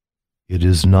 It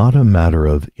is not a matter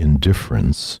of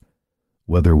indifference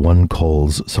whether one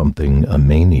calls something a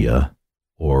mania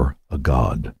or a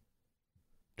god.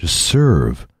 To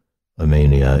serve a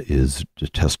mania is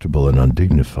detestable and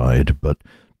undignified, but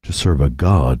to serve a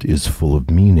god is full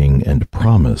of meaning and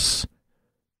promise,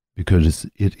 because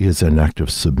it is an act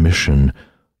of submission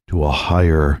to a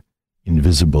higher,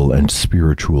 invisible, and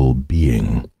spiritual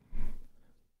being.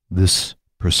 This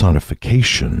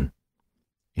personification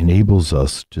enables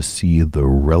us to see the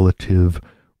relative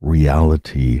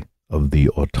reality of the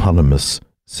autonomous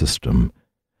system,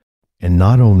 and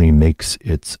not only makes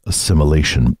its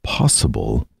assimilation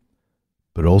possible,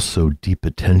 but also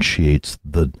depotentiates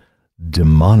the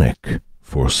demonic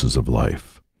forces of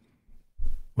life.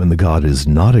 When the god is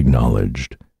not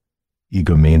acknowledged,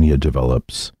 egomania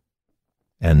develops,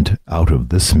 and out of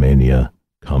this mania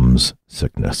comes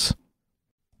sickness.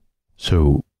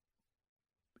 So,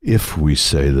 if we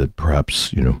say that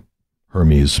perhaps,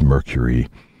 Hermes, Mercury,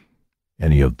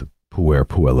 any of the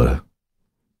puella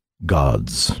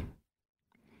gods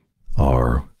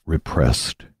are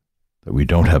repressed, that we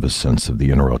don't have a sense of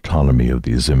the inner autonomy of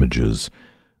these images,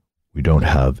 we don't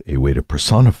have a way to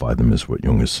personify them, is what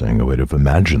Jung is saying, a way to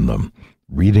imagine them.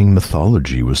 Reading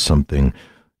mythology was something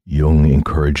Jung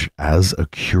encouraged as a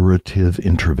curative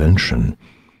intervention,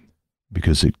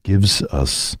 because it gives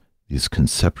us these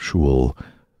conceptual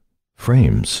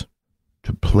frames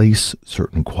to place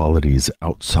certain qualities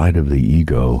outside of the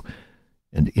ego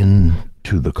and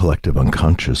into the collective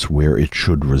unconscious where it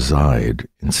should reside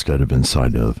instead of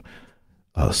inside of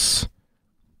us.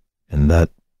 And that,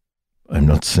 I'm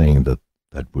not saying that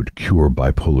that would cure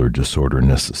bipolar disorder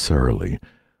necessarily,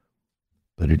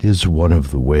 that it is one of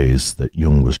the ways that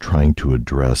Jung was trying to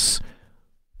address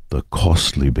the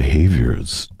costly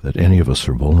behaviors that any of us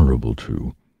are vulnerable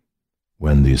to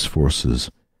when these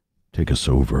forces take us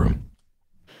over.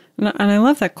 And I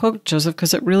love that quote, Joseph,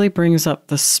 because it really brings up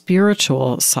the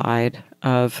spiritual side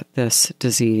of this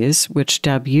disease, which,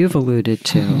 Deb, you've alluded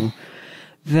to,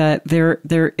 that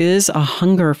there is a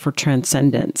hunger for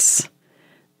transcendence.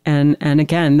 And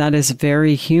again, that is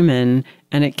very human,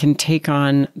 and it can take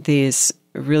on these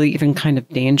really even kind of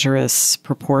dangerous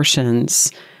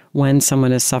proportions when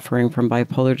someone is suffering from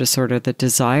bipolar disorder, the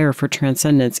desire for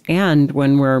transcendence. And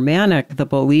when we're manic, the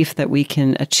belief that we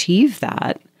can achieve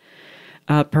that,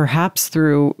 perhaps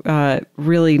through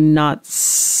really not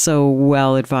so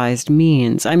well-advised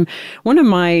means. One of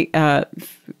my, I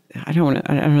don't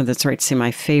know if that's right to say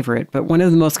my favorite, but one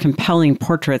of the most compelling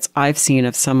portraits I've seen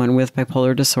of someone with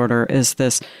bipolar disorder is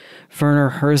this Werner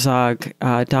Herzog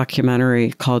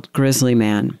documentary called Grizzly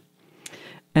Man.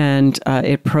 And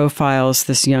it profiles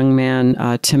this young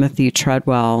man, Timothy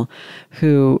Treadwell,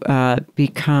 who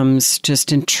becomes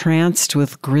just entranced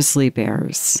with grizzly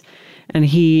bears. And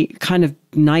he kind of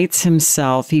knights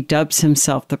himself, he dubs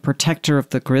himself the protector of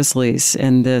the grizzlies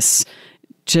in this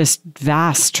just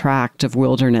vast tract of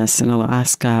wilderness in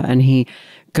Alaska. And he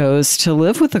goes to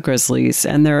live with the grizzlies.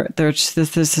 And there's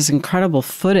this incredible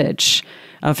footage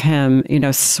of him,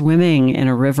 swimming in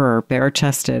a river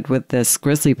bare-chested with this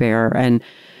grizzly bear and,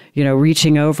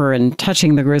 reaching over and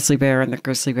touching the grizzly bear, and the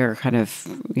grizzly bear kind of,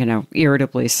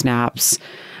 irritably snaps.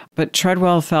 But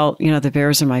Treadwell felt, the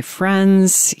bears are my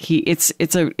friends. It's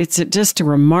just a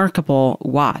remarkable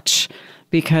watch,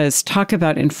 because talk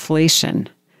about inflation.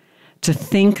 To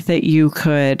think that you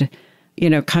could,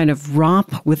 kind of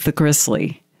romp with the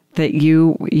grizzly, that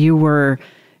you were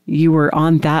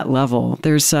on that level.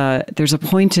 There's a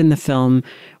point in the film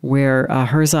where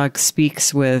Herzog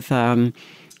speaks with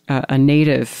a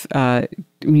native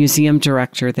museum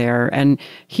director there, and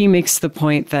he makes the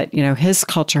point that his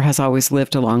culture has always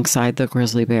lived alongside the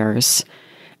grizzly bears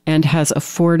and has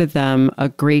afforded them a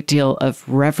great deal of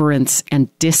reverence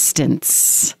and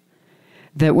distance.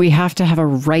 That we have to have a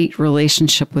right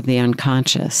relationship with the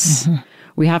unconscious. Mm-hmm.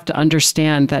 We have to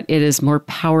understand that it is more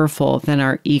powerful than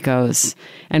our egos,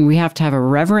 and we have to have a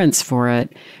reverence for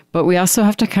it, but we also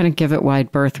have to kind of give it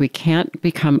wide berth. We can't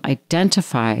become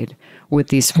identified with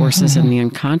these forces in the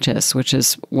unconscious, which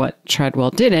is what Treadwell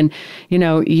did. And,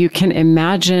 you can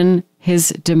imagine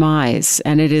his demise,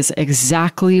 and it is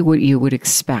exactly what you would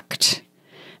expect.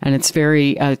 And it's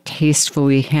very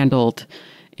tastefully handled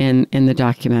in the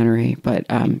documentary, but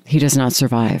he does not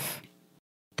survive.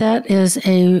 That is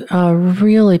a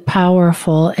really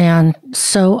powerful and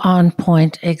so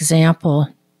on-point example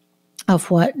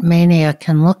of what mania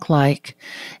can look like.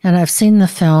 And I've seen the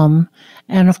film,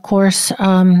 and of course,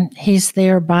 he's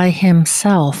there by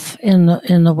himself in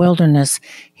the wilderness.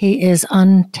 He is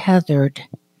untethered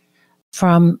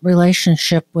from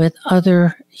relationship with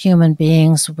other human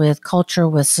beings, with culture,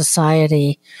 with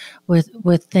society,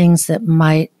 with things that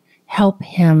might help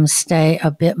him stay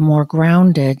a bit more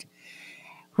grounded,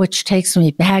 which takes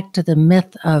me back to the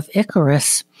myth of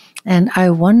Icarus. And I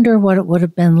wonder what it would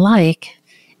have been like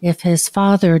if his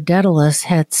father, Daedalus,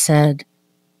 had said,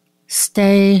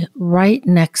 "Stay right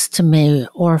next to me,"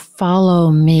 or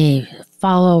 "Follow me,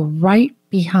 follow right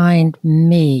behind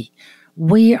me.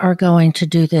 We are going to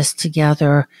do this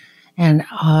together, and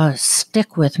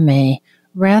stick with me,"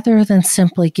 rather than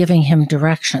simply giving him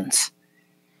directions.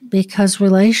 Because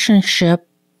relationship,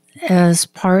 as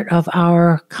part of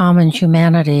our common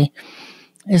humanity,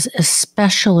 is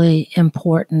especially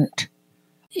important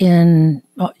in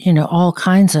all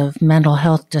kinds of mental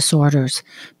health disorders,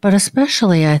 but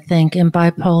especially, I think, in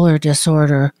bipolar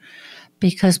disorder,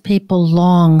 because people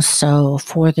long so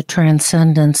for the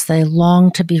transcendence. They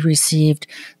long to be received.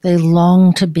 They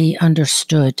long to be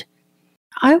understood.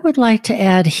 I would like to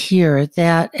add here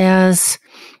that as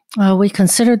we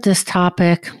considered this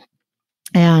topic,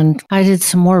 and I did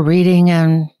some more reading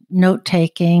and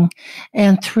note-taking,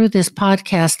 and through this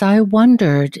podcast, I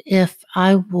wondered if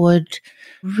I would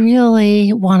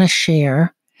really want to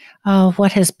share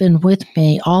what has been with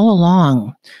me all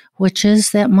along, which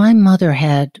is that my mother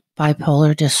had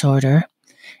bipolar disorder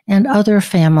and other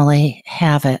family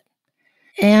have it.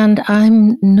 And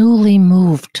I'm newly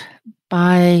moved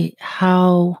by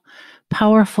how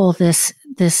powerful this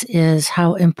is,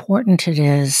 how important it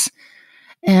is,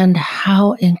 and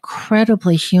how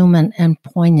incredibly human and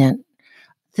poignant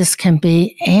this can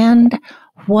be, and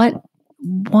what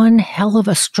one hell of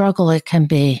a struggle it can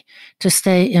be to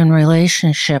stay in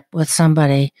relationship with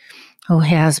somebody who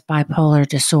has bipolar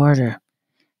disorder.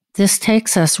 this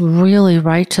takes us really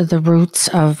right to the roots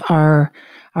of our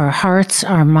hearts,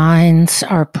 our minds,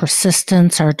 our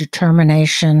persistence, our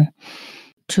determination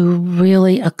to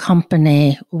really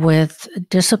accompany with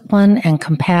discipline and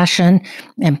compassion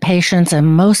and patience, and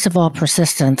most of all,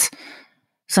 persistence,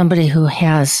 somebody who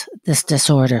has this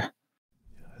disorder.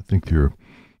 I think you're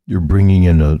bringing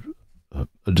in a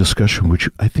discussion which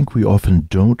I think we often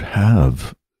don't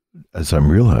have, as I'm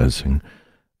realizing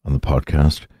on the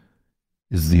podcast,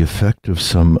 is the effect of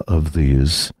some of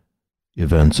these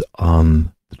events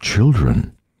on the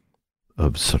children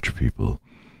of such people.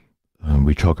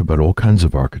 We talk about all kinds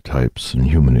of archetypes and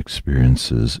human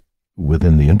experiences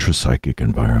within the intrapsychic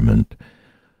environment,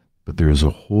 but there's a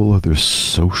whole other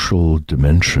social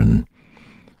dimension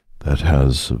that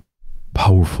has a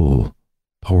powerful,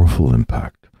 powerful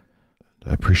impact.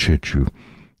 I appreciate you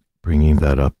bringing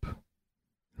that up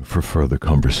for further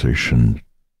conversation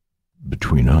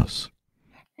between us.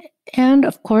 And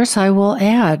of course, I will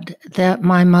add that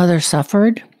my mother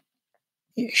suffered.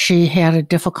 She had a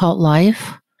difficult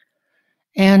life,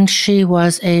 and she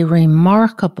was a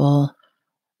remarkable,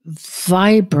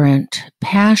 vibrant,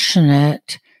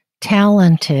 passionate,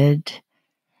 talented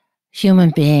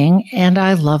human being, and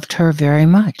I loved her very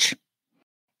much.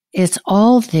 It's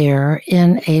all there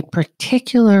in a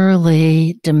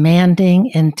particularly demanding,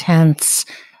 intense,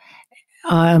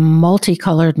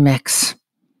 multicolored mix.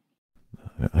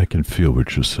 I can feel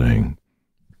what you're saying,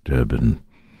 Deb, and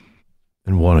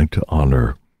wanting to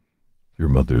honor your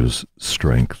mother's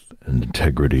strength and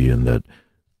integrity, and that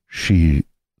she,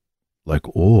 like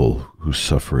all who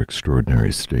suffer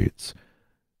extraordinary states,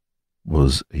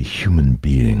 was a human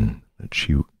being, that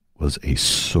she was a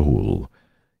soul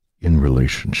in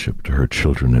relationship to her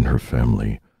children and her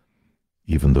family,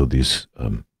 even though these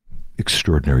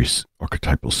extraordinary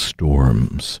archetypal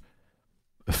storms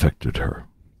affected her.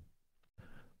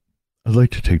 I'd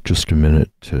like to take just a minute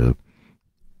to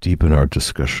deepen our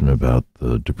discussion about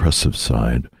the depressive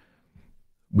side.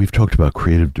 We've talked about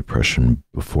creative depression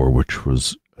before, which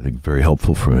was, I think, very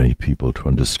helpful for many people to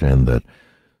understand that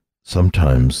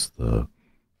sometimes the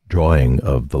drawing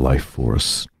of the life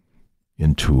force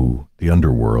into the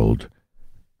underworld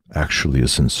actually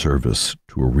is in service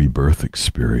to a rebirth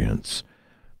experience.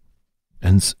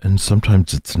 And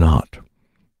sometimes it's not.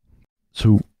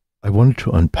 So I wanted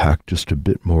to unpack just a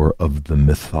bit more of the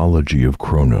mythology of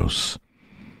Kronos.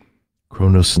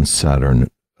 Kronos and Saturn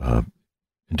in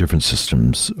different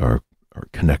systems are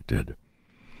connected.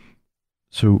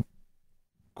 So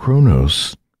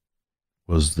Kronos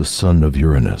was the son of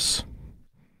Uranus,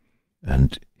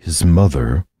 and his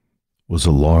mother was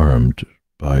alarmed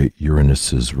by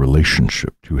Uranus's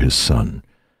relationship to his son,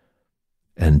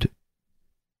 and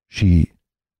she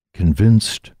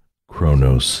convinced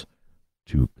Kronos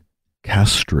to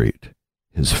castrate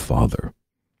his father.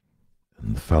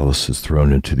 And the phallus is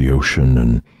thrown into the ocean,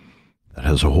 and that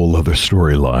has a whole other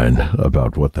storyline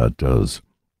about what that does.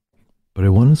 But I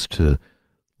want us to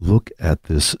look at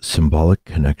this symbolic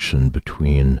connection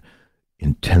between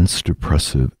intense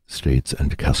depressive states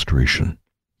and castration.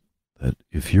 That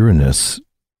if Uranus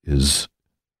is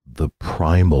the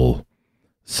primal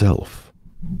self,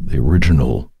 the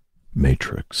original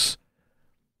matrix,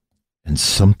 and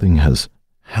something has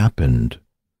happened,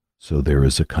 so there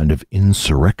is a kind of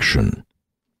insurrection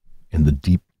in the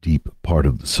deep, deep part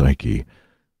of the psyche,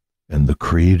 and the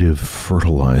creative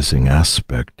fertilizing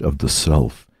aspect of the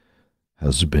self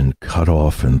has been cut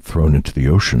off and thrown into the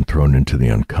ocean, thrown into the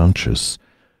unconscious.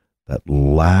 That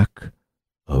lack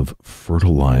of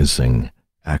fertilizing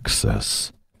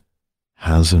access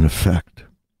has an effect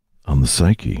on the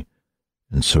psyche.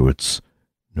 And so it's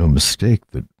no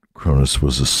mistake that Kronos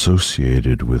was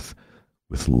associated with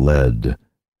lead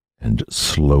and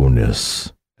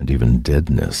slowness and even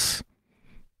deadness.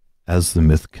 As the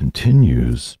myth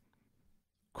continues,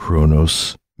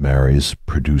 Kronos marries,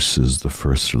 produces the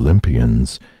first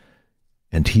Olympians,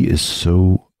 and he is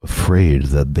so afraid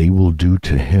that they will do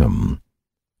to him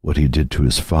what he did to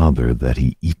his father, that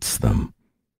he eats them.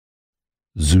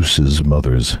 Zeus's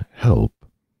mother's help,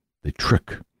 they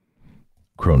trick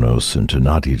Kronos into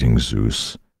not eating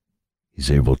Zeus.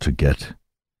 He's able to get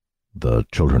the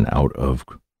children out of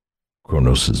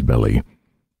Kronos's belly,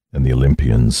 and the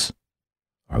Olympians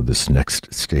are this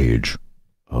next stage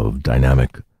of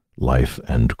dynamic life,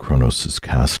 and Kronos is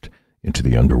cast into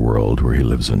the underworld where he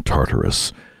lives in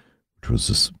Tartarus, which was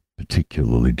this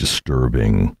particularly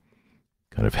disturbing,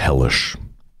 kind of hellish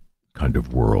kind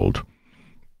of world.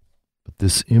 But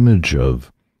this image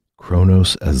of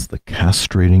Kronos as the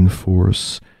castrating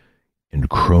force and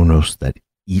Kronos that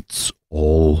eats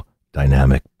all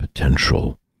dynamic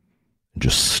potential and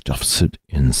just stuffs it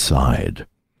inside,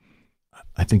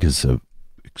 I think is a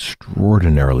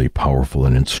extraordinarily powerful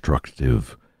and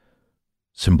instructive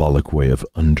symbolic way of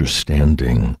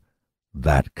understanding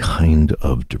that kind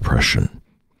of depression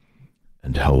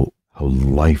and how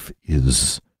life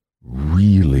is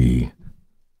really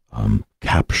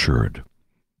captured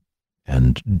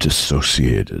and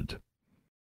dissociated.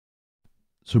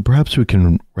 So perhaps we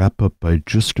can wrap up by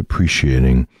just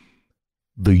appreciating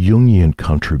the Jungian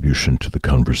contribution to the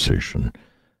conversation,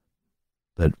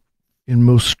 that in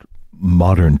most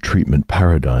modern treatment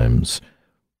paradigms,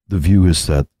 the view is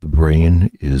that the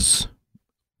brain is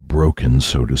broken,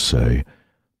 so to say,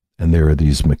 and there are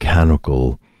these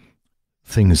mechanical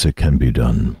things that can be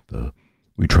done.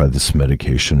 We try this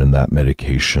medication and that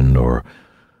medication, or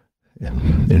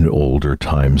in older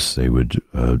times they would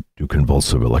do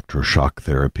convulsive electroshock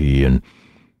therapy,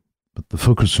 but the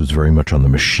focus was very much on the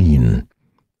machine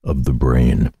of the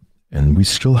brain. And we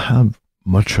still have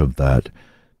much of that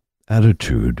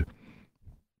attitude.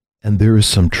 And there is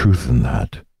some truth in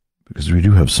that, because we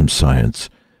do have some science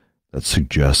that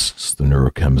suggests the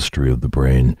neurochemistry of the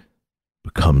brain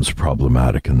becomes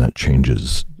problematic, and that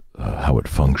changes how it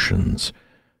functions.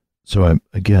 So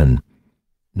again,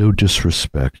 no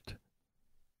disrespect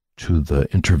to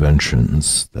the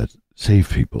interventions that save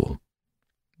people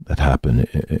that happen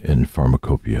in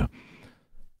pharmacopoeia.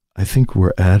 I think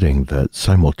we're adding that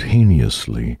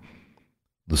simultaneously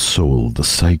the soul, the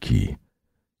psyche,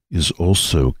 is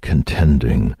also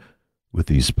contending with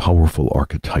these powerful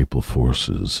archetypal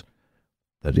forces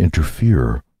that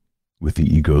interfere with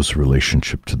the ego's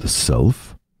relationship to the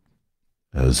self,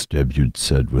 as Debut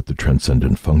said with the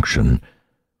transcendent function,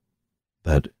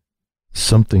 that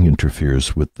something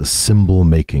interferes with the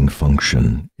symbol-making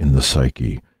function in the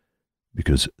psyche,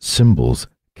 because symbols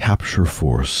capture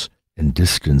force and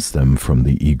distance them from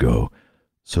the ego,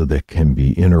 so there can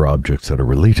be inner objects that are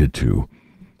related to,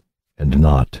 and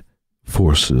not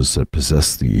forces that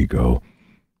possess the ego.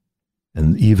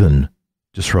 And even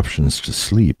disruptions to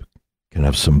sleep can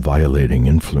have some violating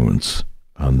influence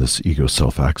on this ego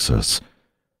self-access.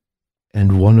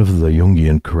 And one of the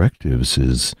Jungian correctives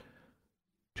is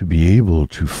to be able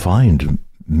to find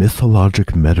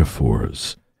mythologic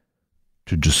metaphors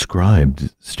to describe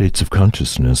states of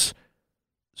consciousness,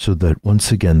 so that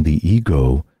once again the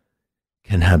ego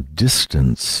can have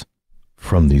distance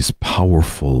from these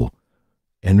powerful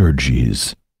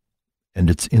energies, and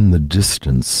it's in the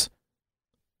distance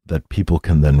that people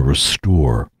can then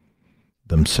restore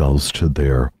themselves to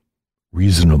their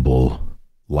reasonable,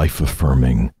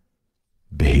 life-affirming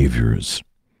behaviors.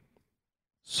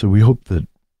 So we hope that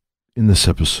in this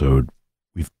episode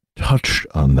we've touched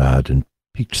on that and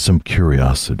piqued some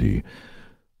curiosity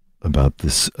about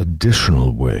this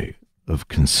additional way of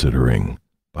considering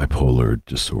bipolar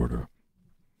disorder.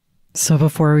 So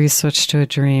before we switch to a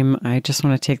dream, I just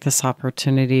want to take this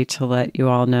opportunity to let you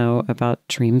all know about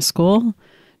Dream School.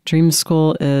 Dream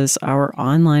School is our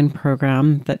online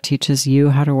program that teaches you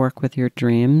how to work with your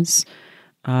dreams.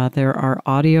 There are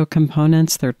audio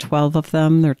components. There are 12 of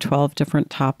them. There are 12 different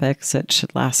topics. It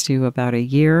should last you about a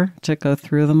year to go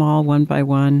through them all one by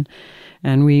one.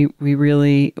 And we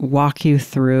really walk you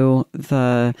through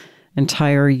the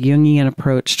entire Jungian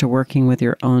approach to working with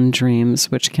your own dreams,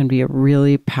 which can be a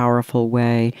really powerful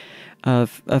way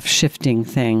of shifting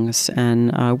things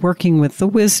and working with the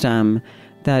wisdom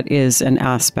that is an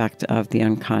aspect of the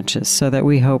unconscious, so that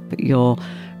we hope you'll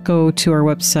go to our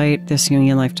website,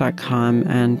 thisjungianlife.com,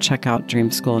 and check out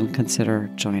Dream School and consider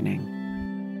joining.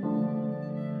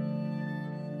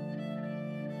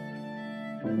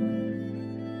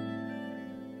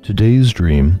 Today's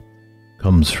dream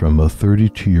comes from a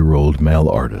 32-year-old male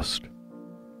artist.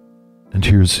 And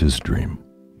here's his dream.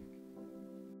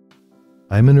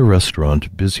 I'm in a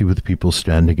restaurant busy with people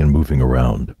standing and moving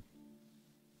around.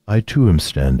 I too am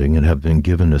standing and have been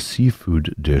given a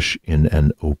seafood dish in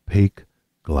an opaque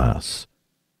glass.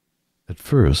 At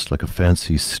first, like a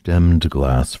fancy stemmed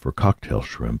glass for cocktail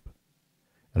shrimp,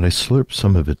 and I slurp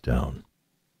some of it down.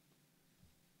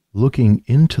 Looking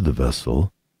into the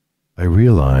vessel, I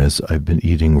realize I've been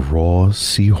eating raw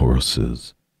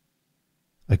seahorses.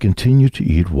 I continue to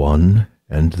eat one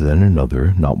and then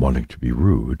another, not wanting to be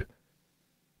rude.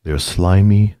 They're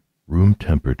slimy, room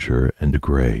temperature, and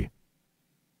gray.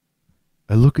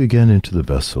 I look again into the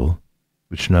vessel,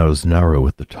 which now is narrow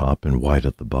at the top and wide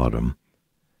at the bottom,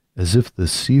 as if the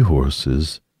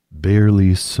seahorses,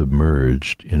 barely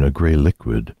submerged in a gray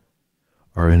liquid,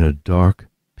 are in a dark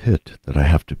pit that I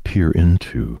have to peer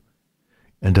into.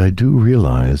 And I do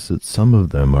realize that some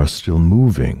of them are still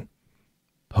moving,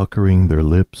 puckering their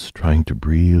lips, trying to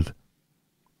breathe.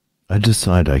 I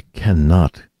decide I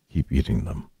cannot keep eating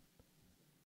them.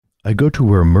 I go to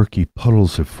where murky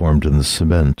puddles have formed in the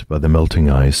cement by the melting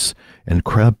ice and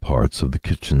crab parts of the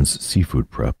kitchen's seafood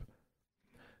prep.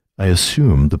 I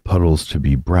assume the puddles to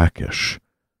be brackish,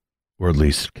 or at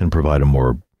least can provide a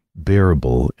more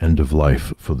bearable end of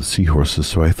life for the seahorses,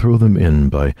 so I throw them in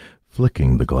by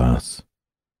flicking the glass.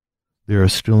 There are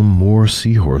still more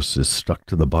seahorses stuck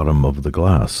to the bottom of the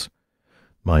glass,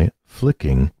 my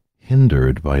flicking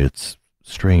hindered by its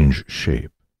strange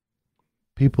shape.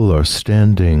 People are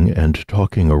standing and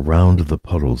talking around the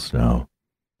puddles now,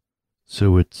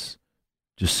 so it's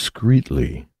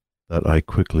discreetly that I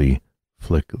quickly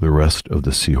flick the rest of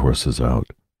the seahorses out,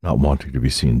 not wanting to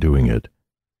be seen doing it,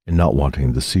 and not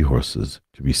wanting the seahorses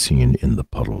to be seen in the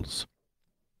puddles.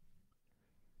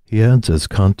 He adds as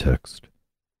context,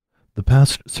 the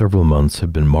past several months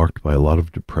have been marked by a lot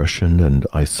of depression and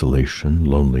isolation,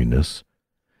 loneliness,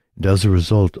 and as a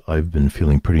result, I've been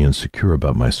feeling pretty insecure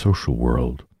about my social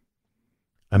world.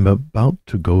 I'm about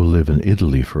to go live in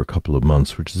Italy for a couple of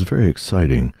months, which is very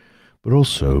exciting, but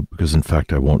also, because in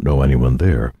fact I won't know anyone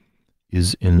there,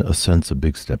 is in a sense a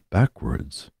big step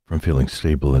backwards from feeling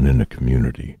stable and in a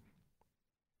community.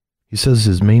 He says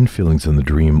his main feelings in the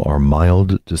dream are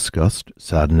mild disgust,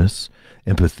 sadness,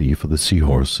 empathy for the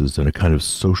seahorses, and a kind of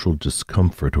social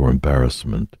discomfort or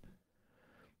embarrassment.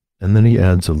 And then he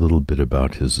adds a little bit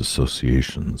about his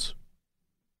associations.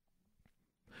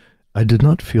 I did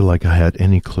not feel like I had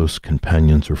any close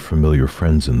companions or familiar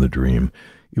friends in the dream.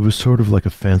 It was sort of like a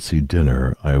fancy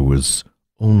dinner I was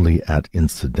only at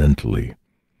incidentally,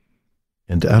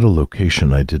 and at a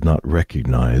location I did not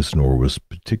recognize nor was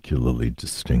particularly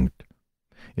distinct.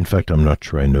 In fact, I'm not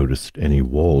sure I noticed any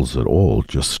walls at all,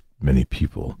 just many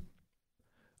people.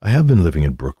 I have been living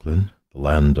in Brooklyn, the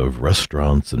land of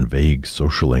restaurants and vague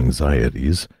social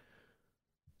anxieties,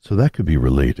 so that could be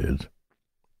related.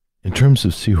 In terms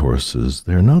of seahorses,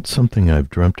 they are not something I've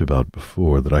dreamt about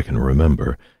before that I can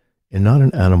remember, and not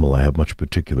an animal I have much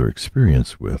particular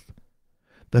experience with.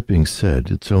 That being said,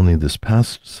 it's only this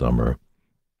past summer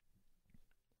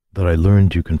that I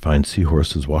learned you can find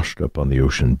seahorses washed up on the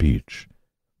ocean beach.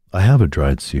 I have a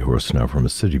dried seahorse now from a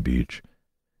city beach,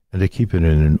 and I keep it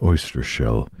in an oyster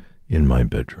shell in my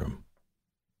bedroom.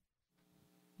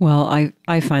 Well,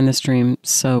 I find this dream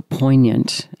so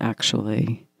poignant,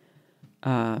 actually.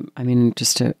 I mean,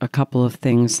 just a couple of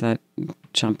things that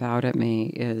jump out at me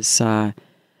is,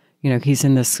 he's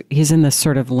in this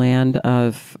sort of land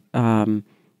of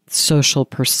social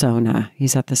persona.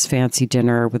 He's at this fancy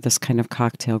dinner with this kind of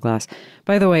cocktail glass.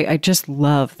 By the way, I just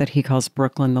love that he calls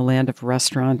Brooklyn the land of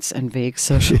restaurants and vague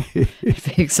social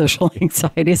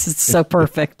anxieties. It's so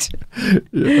perfect.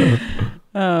 Yeah.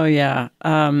 Oh yeah.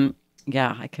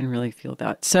 Yeah, I can really feel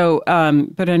that. So,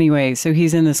 but anyway, so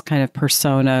he's in this kind of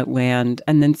persona land,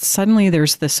 and then suddenly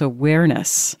there's this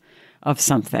awareness of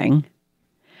something.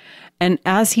 And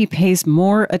as he pays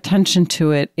more attention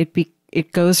to it,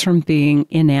 it goes from being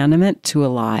inanimate to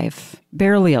alive,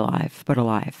 barely alive, but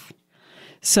alive.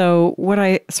 So what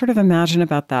I sort of imagine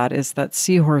about that is that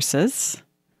seahorses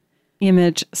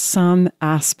image some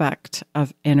aspect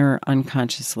of inner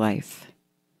unconscious life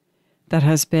that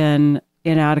has been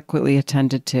inadequately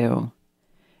attended to,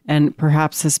 and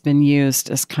perhaps has been used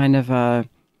as kind of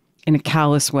in a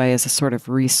callous way, as a sort of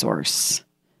resource.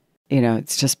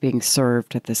 It's just being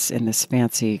served in this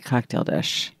fancy cocktail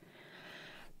dish.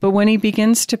 But when he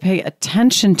begins to pay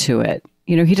attention to it,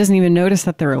 he doesn't even notice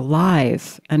that they're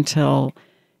alive until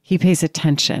he pays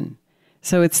attention.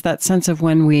 So it's that sense of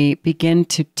when we begin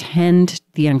to tend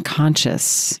the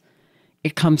unconscious,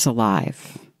 it comes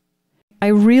alive. I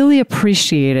really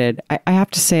appreciated, I have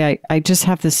to say, I just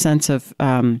have this sense of,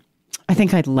 I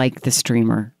think I'd like this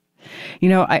dreamer.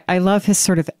 I love his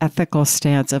sort of ethical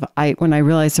stance of, when I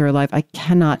realize they're alive, I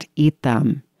cannot eat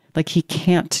them. Like, he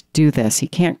can't do this. He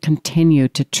can't continue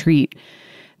to treat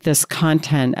this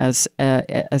content as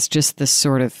just this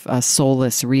sort of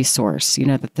soulless resource,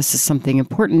 that this is something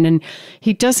important. And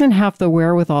he doesn't have the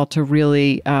wherewithal to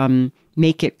really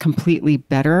make it completely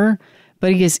better,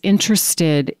 but he is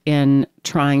interested in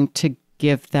trying to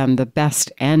give them the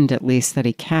best end, at least, that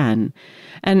he can.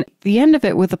 And the end of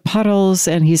it with the puddles,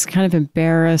 and he's kind of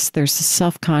embarrassed, there's a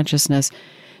self-consciousness.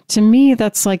 To me,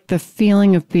 that's like the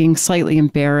feeling of being slightly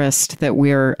embarrassed that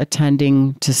we're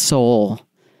attending to soul.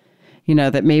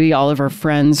 That maybe all of our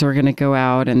friends are going to go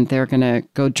out and they're going to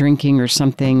go drinking or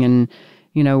something. And,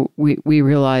 we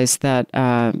realize that,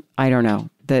 I don't know,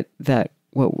 that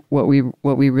what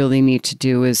we really need to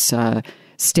do is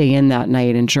stay in that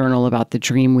night and journal about the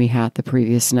dream we had the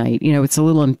previous night. It's a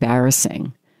little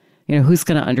embarrassing. who's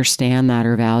going to understand that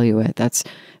or value it?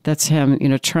 That's him,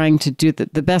 trying to do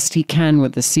the best he can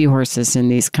with the seahorses in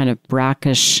these kind of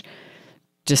brackish,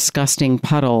 disgusting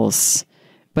puddles,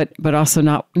 but also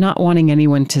not wanting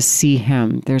anyone to see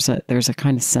him. There's a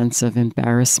kind of sense of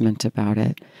embarrassment about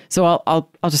it. So I'll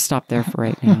just stop there for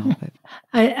right now. But.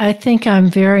 I think I'm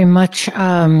very much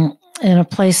in a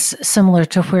place similar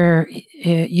to where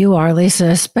you are, Lisa,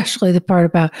 especially the part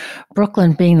about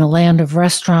Brooklyn being the land of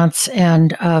restaurants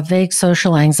and vague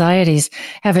social anxieties,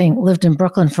 having lived in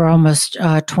Brooklyn for almost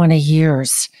 20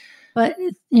 years. But,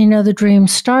 the dream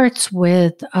starts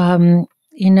with,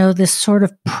 this sort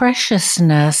of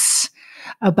preciousness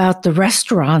about the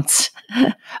restaurants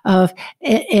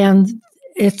and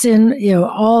it's in,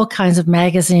 all kinds of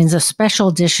magazines of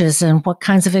special dishes and what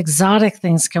kinds of exotic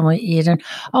things can we eat and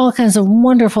all kinds of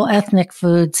wonderful ethnic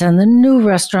foods and the new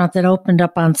restaurant that opened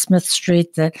up on Smith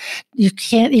Street that you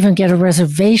can't even get a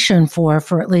reservation for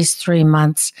at least 3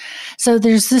 months. So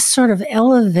there's this sort of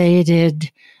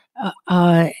elevated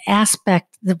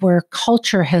aspect where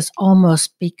culture has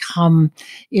almost become,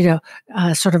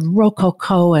 sort of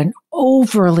rococo and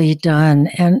overly done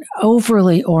and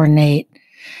overly ornate.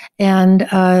 And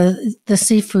the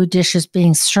seafood dish is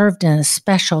being served in a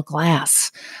special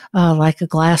glass, like a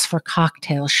glass for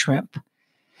cocktail shrimp.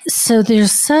 So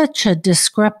there's such a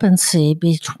discrepancy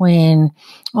between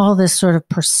all this sort of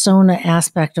persona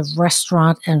aspect of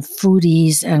restaurant and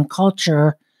foodies and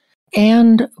culture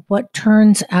and what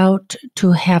turns out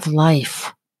to have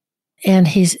life. And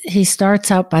he starts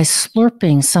out by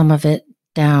slurping some of it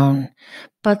down,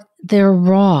 but they're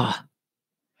raw.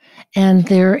 And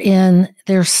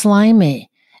they're slimy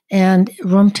and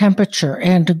room temperature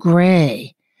and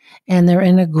gray. And they're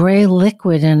in a gray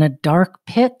liquid in a dark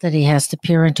pit that he has to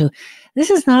peer into. This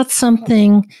is not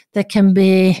something that can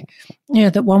be,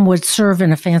 that one would serve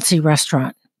in a fancy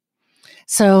restaurant.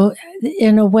 So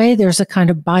in a way, there's a kind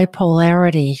of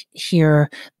bipolarity here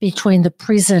between the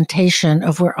presentation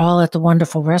of we're all at the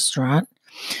wonderful restaurant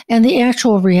and the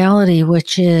actual reality,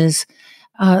 which is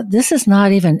this is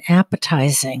not even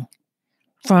appetizing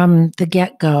from the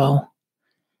get-go.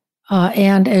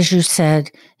 And as you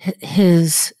said,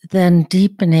 his then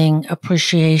deepening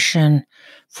appreciation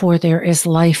for there is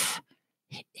life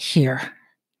here.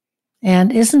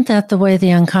 And isn't that the way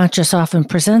the unconscious often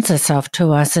presents itself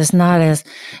to us, is not as,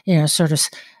 sort of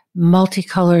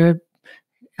multicolored,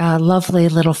 lovely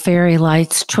little fairy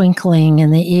lights twinkling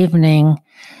in the evening,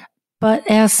 but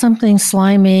as something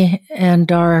slimy and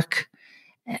dark,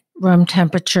 room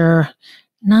temperature,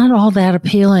 not all that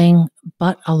appealing,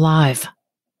 but alive.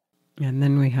 And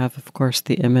then we have, of course,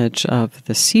 the image of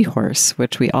the seahorse,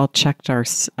 which we all checked our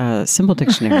symbol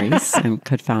dictionaries and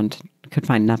could find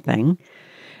nothing.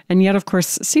 And yet, of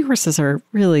course, seahorses are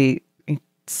really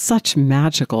such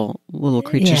magical little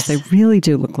creatures. Yes. They really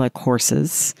do look like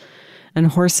horses. And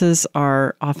horses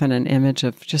are often an image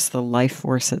of just the life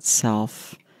force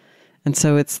itself. And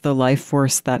so it's the life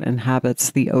force that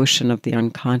inhabits the ocean of the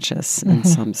unconscious in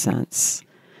some sense.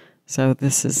 So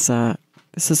this is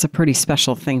a pretty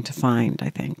special thing to find, I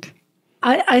think.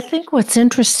 I think what's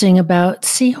interesting about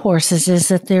seahorses is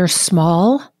that they're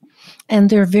small and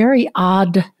they're very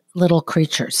odd little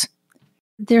creatures.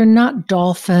 They're not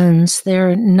dolphins.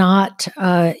 They're not,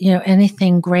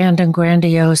 anything grand and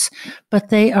grandiose, but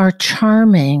they are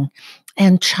charming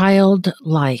and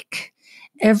childlike.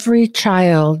 Every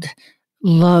child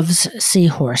loves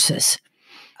seahorses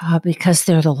because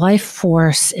they're the life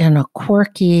force in a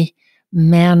quirky,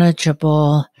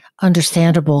 manageable,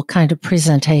 understandable kind of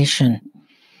presentation.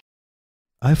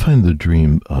 I find the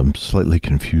dream slightly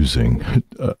confusing,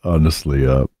 honestly,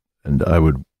 and I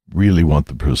would really want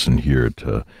the person here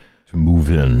to move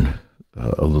in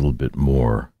a little bit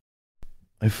more.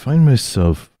 I find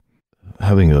myself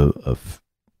having a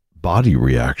body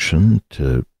reaction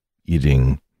to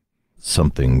eating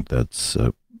something that's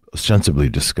ostensibly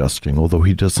disgusting, although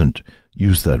he doesn't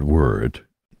use that word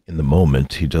in the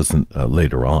moment. He doesn't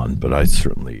later on, but I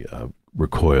certainly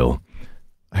recoil.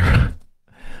 I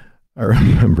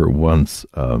remember once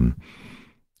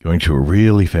going to a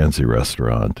really fancy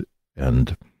restaurant,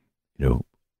 and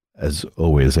as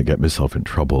always, I get myself in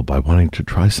trouble by wanting to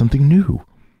try something new.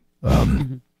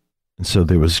 And so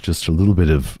there was just a little bit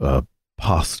of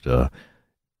pasta,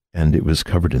 and it was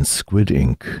covered in squid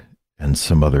ink and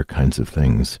some other kinds of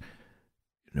things.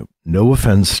 No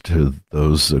offense to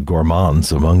those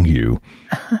gourmands among you,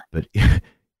 but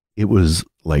it was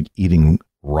like eating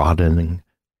rotting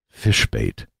fish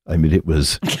bait. I mean, it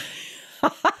was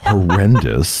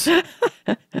horrendous.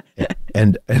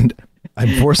 And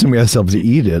I'm forcing myself to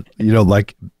eat it,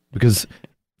 because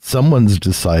someone's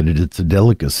decided it's a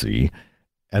delicacy,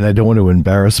 and I don't want to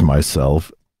embarrass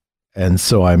myself. And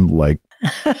so I'm like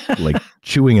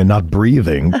chewing and not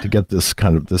breathing to get this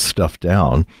stuff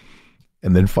down.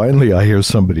 And then finally I hear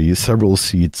somebody several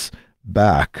seats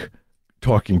back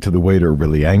talking to the waiter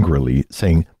really angrily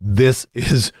saying, "This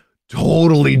is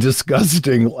totally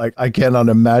disgusting. Like, I cannot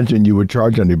imagine you would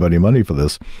charge anybody money for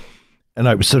this." And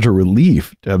it was such a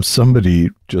relief to have somebody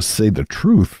just say the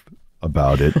truth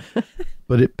about it.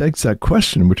 But it begs that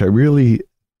question, which I really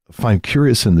find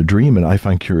curious in the dream, and I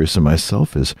find curious in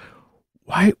myself, is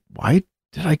why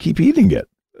did I keep eating it?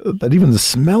 That even the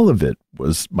smell of it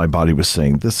my body was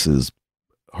saying, this is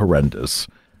horrendous.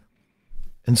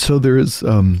 And so there is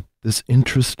this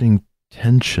interesting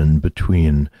tension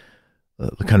between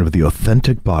the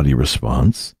authentic body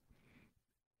response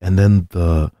and then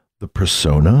the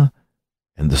persona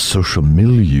and the social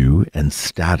milieu and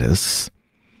status,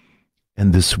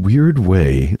 and this weird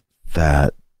way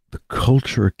that the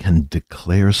culture can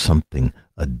declare something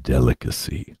a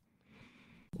delicacy.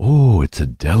 Oh, it's a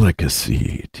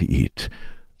delicacy to eat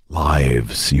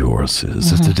live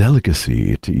seahorses. It's a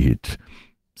delicacy to eat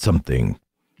something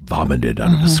vomited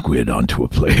out of a squid onto a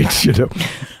plate,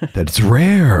 that's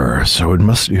rare. So it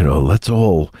must, let's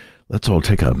all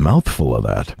take a mouthful of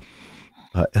that.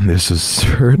 And there's a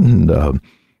certain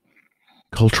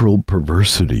cultural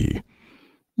perversity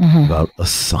about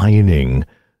assigning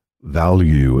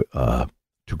value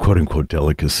to quote unquote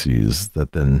delicacies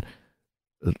that then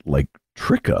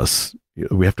trick us.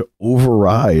 We have to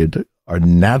override our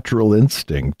natural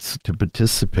instincts to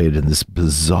participate in this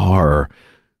bizarre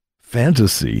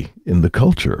fantasy in the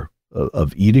culture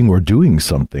of eating or doing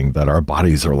something that our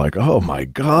bodies are like, oh my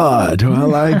God,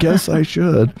 well, I guess I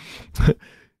should.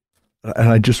 And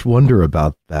I just wonder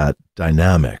about that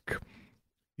dynamic,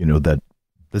 that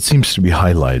seems to be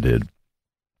highlighted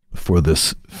for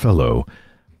this fellow,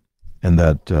 and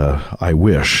that I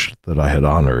wish that I had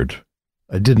honored.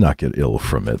 I did not get ill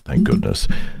from it, thank goodness,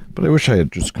 but I wish I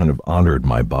had just kind of honored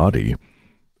my body.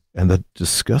 And that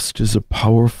disgust is a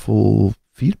powerful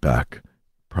feedback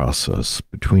process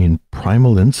between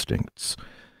primal instincts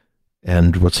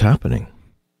and what's happening.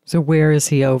 So where is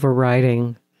he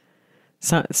overriding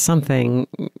some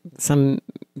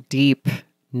deep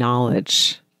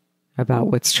knowledge about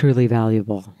what's truly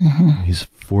valuable? He's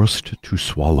forced to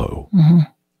swallow,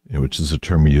 which is a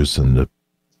term we use in the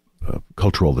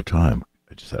culture all the time.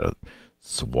 I just had to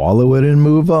swallow it and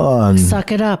move on.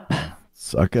 Suck it up.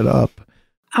 Suck it up.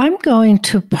 I'm going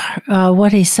to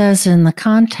what he says in the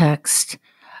context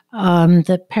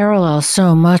that parallels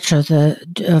so much of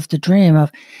the dream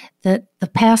of that the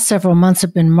past several months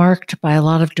have been marked by a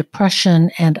lot of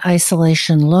depression and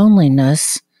isolation,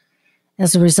 loneliness.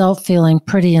 As a result, feeling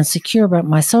pretty insecure about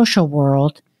my social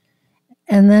world.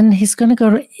 And then he's going to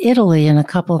go to Italy in a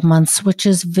couple of months, which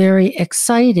is very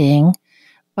exciting,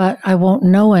 but I won't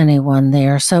know anyone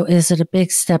there. So is it a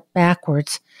big step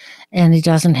backwards? And he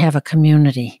doesn't have a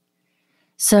community.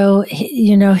 So,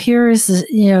 here is,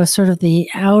 sort of the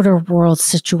outer world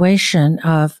situation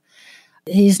of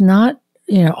he's not,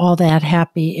 all that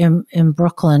happy in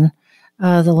Brooklyn,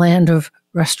 the land of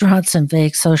restaurants and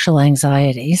vague social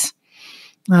anxieties.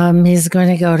 He's going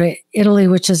to go to Italy,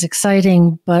 which is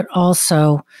exciting, but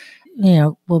also,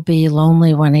 will be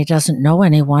lonely when he doesn't know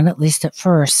anyone, at least at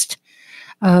first,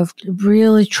 of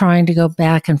really trying to go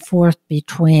back and forth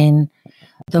between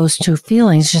those two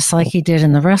feelings, just like he did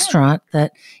in the restaurant,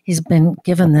 that he's been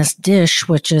given this dish,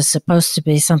 which is supposed to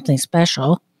be something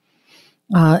special,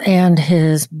 and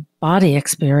his body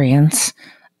experience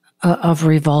of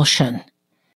revulsion.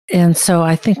 And so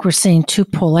I think we're seeing two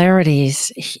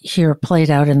polarities here played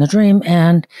out in the dream,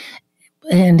 and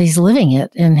he's living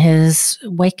it in his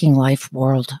waking life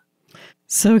world.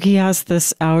 So he has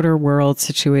this outer world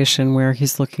situation where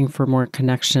he's looking for more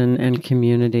connection and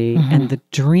community, and the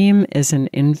dream is an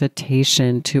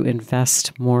invitation to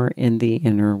invest more in the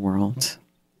inner world.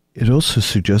 It also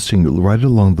suggesting right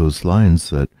along those lines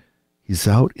that he's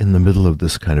out in the middle of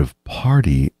this kind of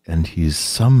party and he's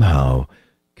somehow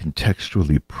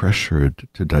contextually pressured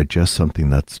to digest something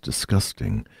that's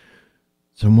disgusting.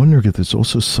 So I'm wondering if there's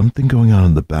also something going on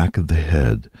in the back of the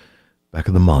head, back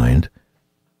of the mind,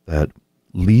 that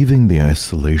leaving the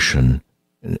isolation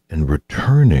and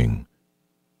returning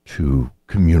to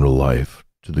communal life,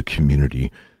 to the community,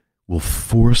 will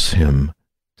force him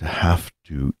to have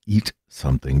to eat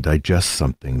something, digest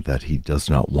something that he does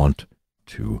not want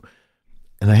to.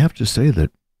 And I have to say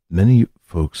that many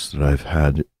folks that I've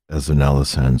had as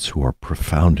analysans who are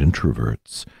profound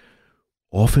introverts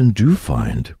often do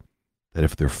find that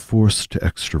if they're forced to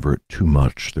extrovert too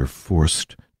much, they're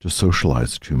forced to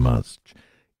socialize too much,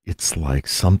 it's like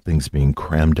something's being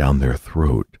crammed down their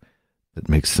throat that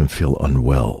makes them feel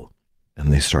unwell,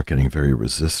 and they start getting very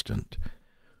resistant.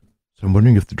 So I'm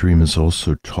wondering if the dream is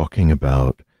also talking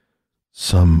about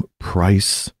some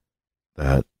price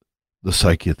that the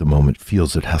psyche at the moment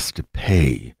feels it has to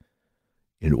pay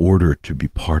in order to be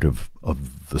part of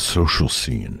the social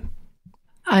scene.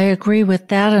 I agree with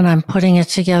that, and I'm putting it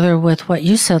together with what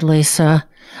you said, Lisa.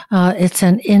 It's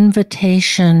an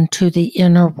invitation to the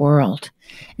inner world.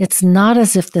 It's not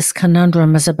as if this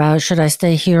conundrum is about, should I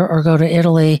stay here or go to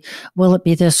Italy? Will it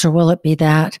be this or will it be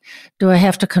that? Do I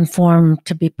have to conform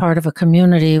to be part of a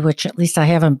community, which at least I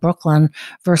have in Brooklyn,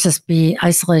 versus be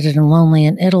isolated and lonely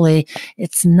in Italy?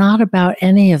 It's not about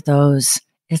any of those.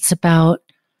 It's about,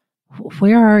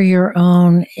 where are your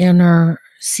own inner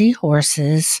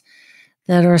seahorses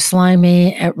that are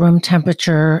slimy at room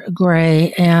temperature,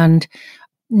 gray, and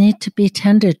need to be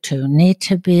tended to, need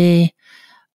to be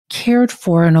cared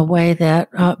for in a way that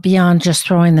beyond just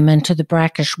throwing them into the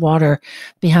brackish water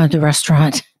behind the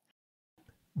restaurant.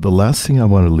 The last thing I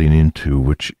want to lean into,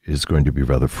 which is going to be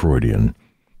rather Freudian,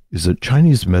 is that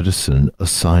Chinese medicine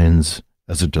assigns,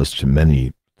 as it does to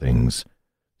many things,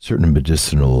 certain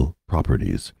medicinal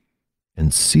properties.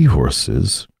 And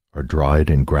seahorses are dried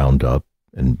and ground up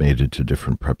and made into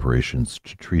different preparations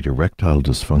to treat erectile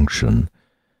dysfunction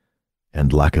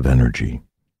and lack of energy.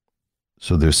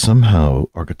 So they're somehow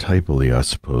archetypally, I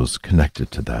suppose,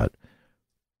 connected to that.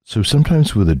 So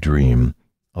sometimes with a dream,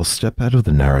 I'll step out of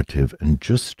the narrative and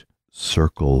just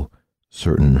circle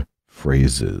certain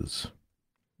phrases.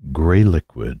 Gray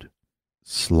liquid,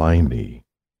 slimy,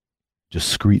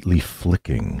 discreetly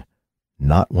flicking,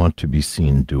 not want to be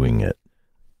seen doing it.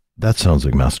 That sounds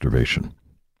like masturbation.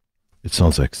 It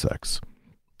sounds like sex,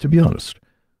 to be honest.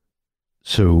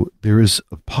 So there is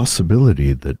a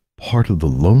possibility that part of the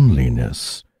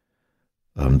loneliness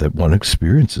that one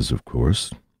experiences, of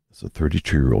course, as a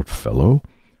 32-year-old fellow,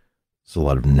 is a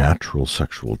lot of natural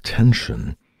sexual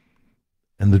tension.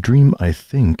 And the dream, I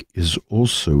think,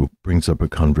 brings up a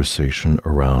conversation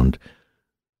around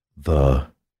the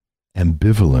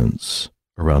ambivalence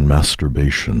around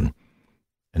masturbation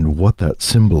and what that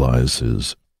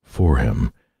symbolizes for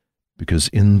him. Because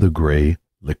in the gray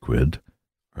liquid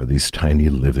are these tiny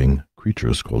living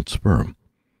creatures called sperm.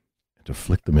 And to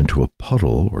flick them into a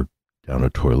puddle or down a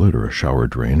toilet or a shower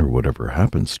drain or whatever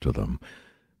happens to them,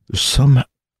 there's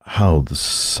somehow the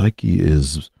psyche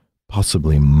is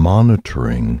possibly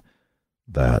monitoring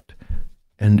that.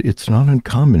 And it's not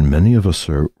uncommon. Many of us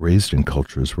are raised in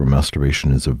cultures where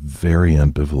masturbation is a very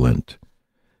ambivalent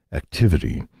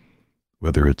activity,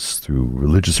 whether it's through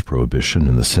religious prohibition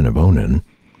and the sin of Onan,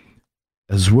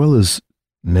 as well as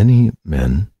many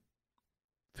men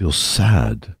feel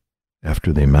sad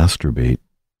after they masturbate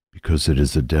because it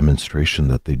is a demonstration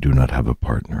that they do not have a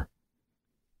partner.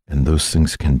 And those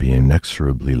things can be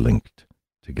inexorably linked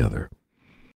together.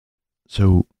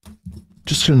 So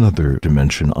just another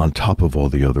dimension on top of all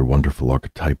the other wonderful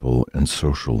archetypal and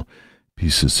social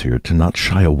pieces here to not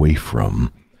shy away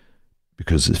from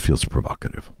because it feels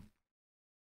provocative.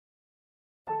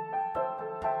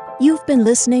 You've been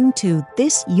listening to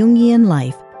This Jungian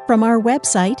Life. From our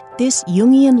website,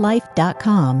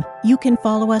 thisjungianlife.com, you can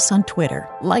follow us on Twitter,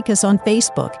 like us on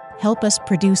Facebook, help us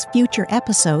produce future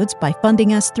episodes by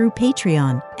funding us through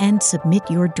Patreon, and submit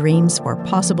your dreams for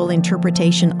possible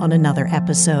interpretation on another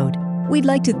episode. We'd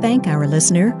like to thank our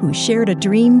listener who shared a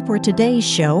dream for today's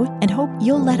show and hope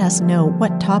you'll let us know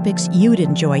what topics you'd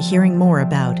enjoy hearing more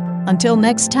about. Until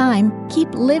next time,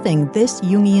 keep living this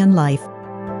Jungian life.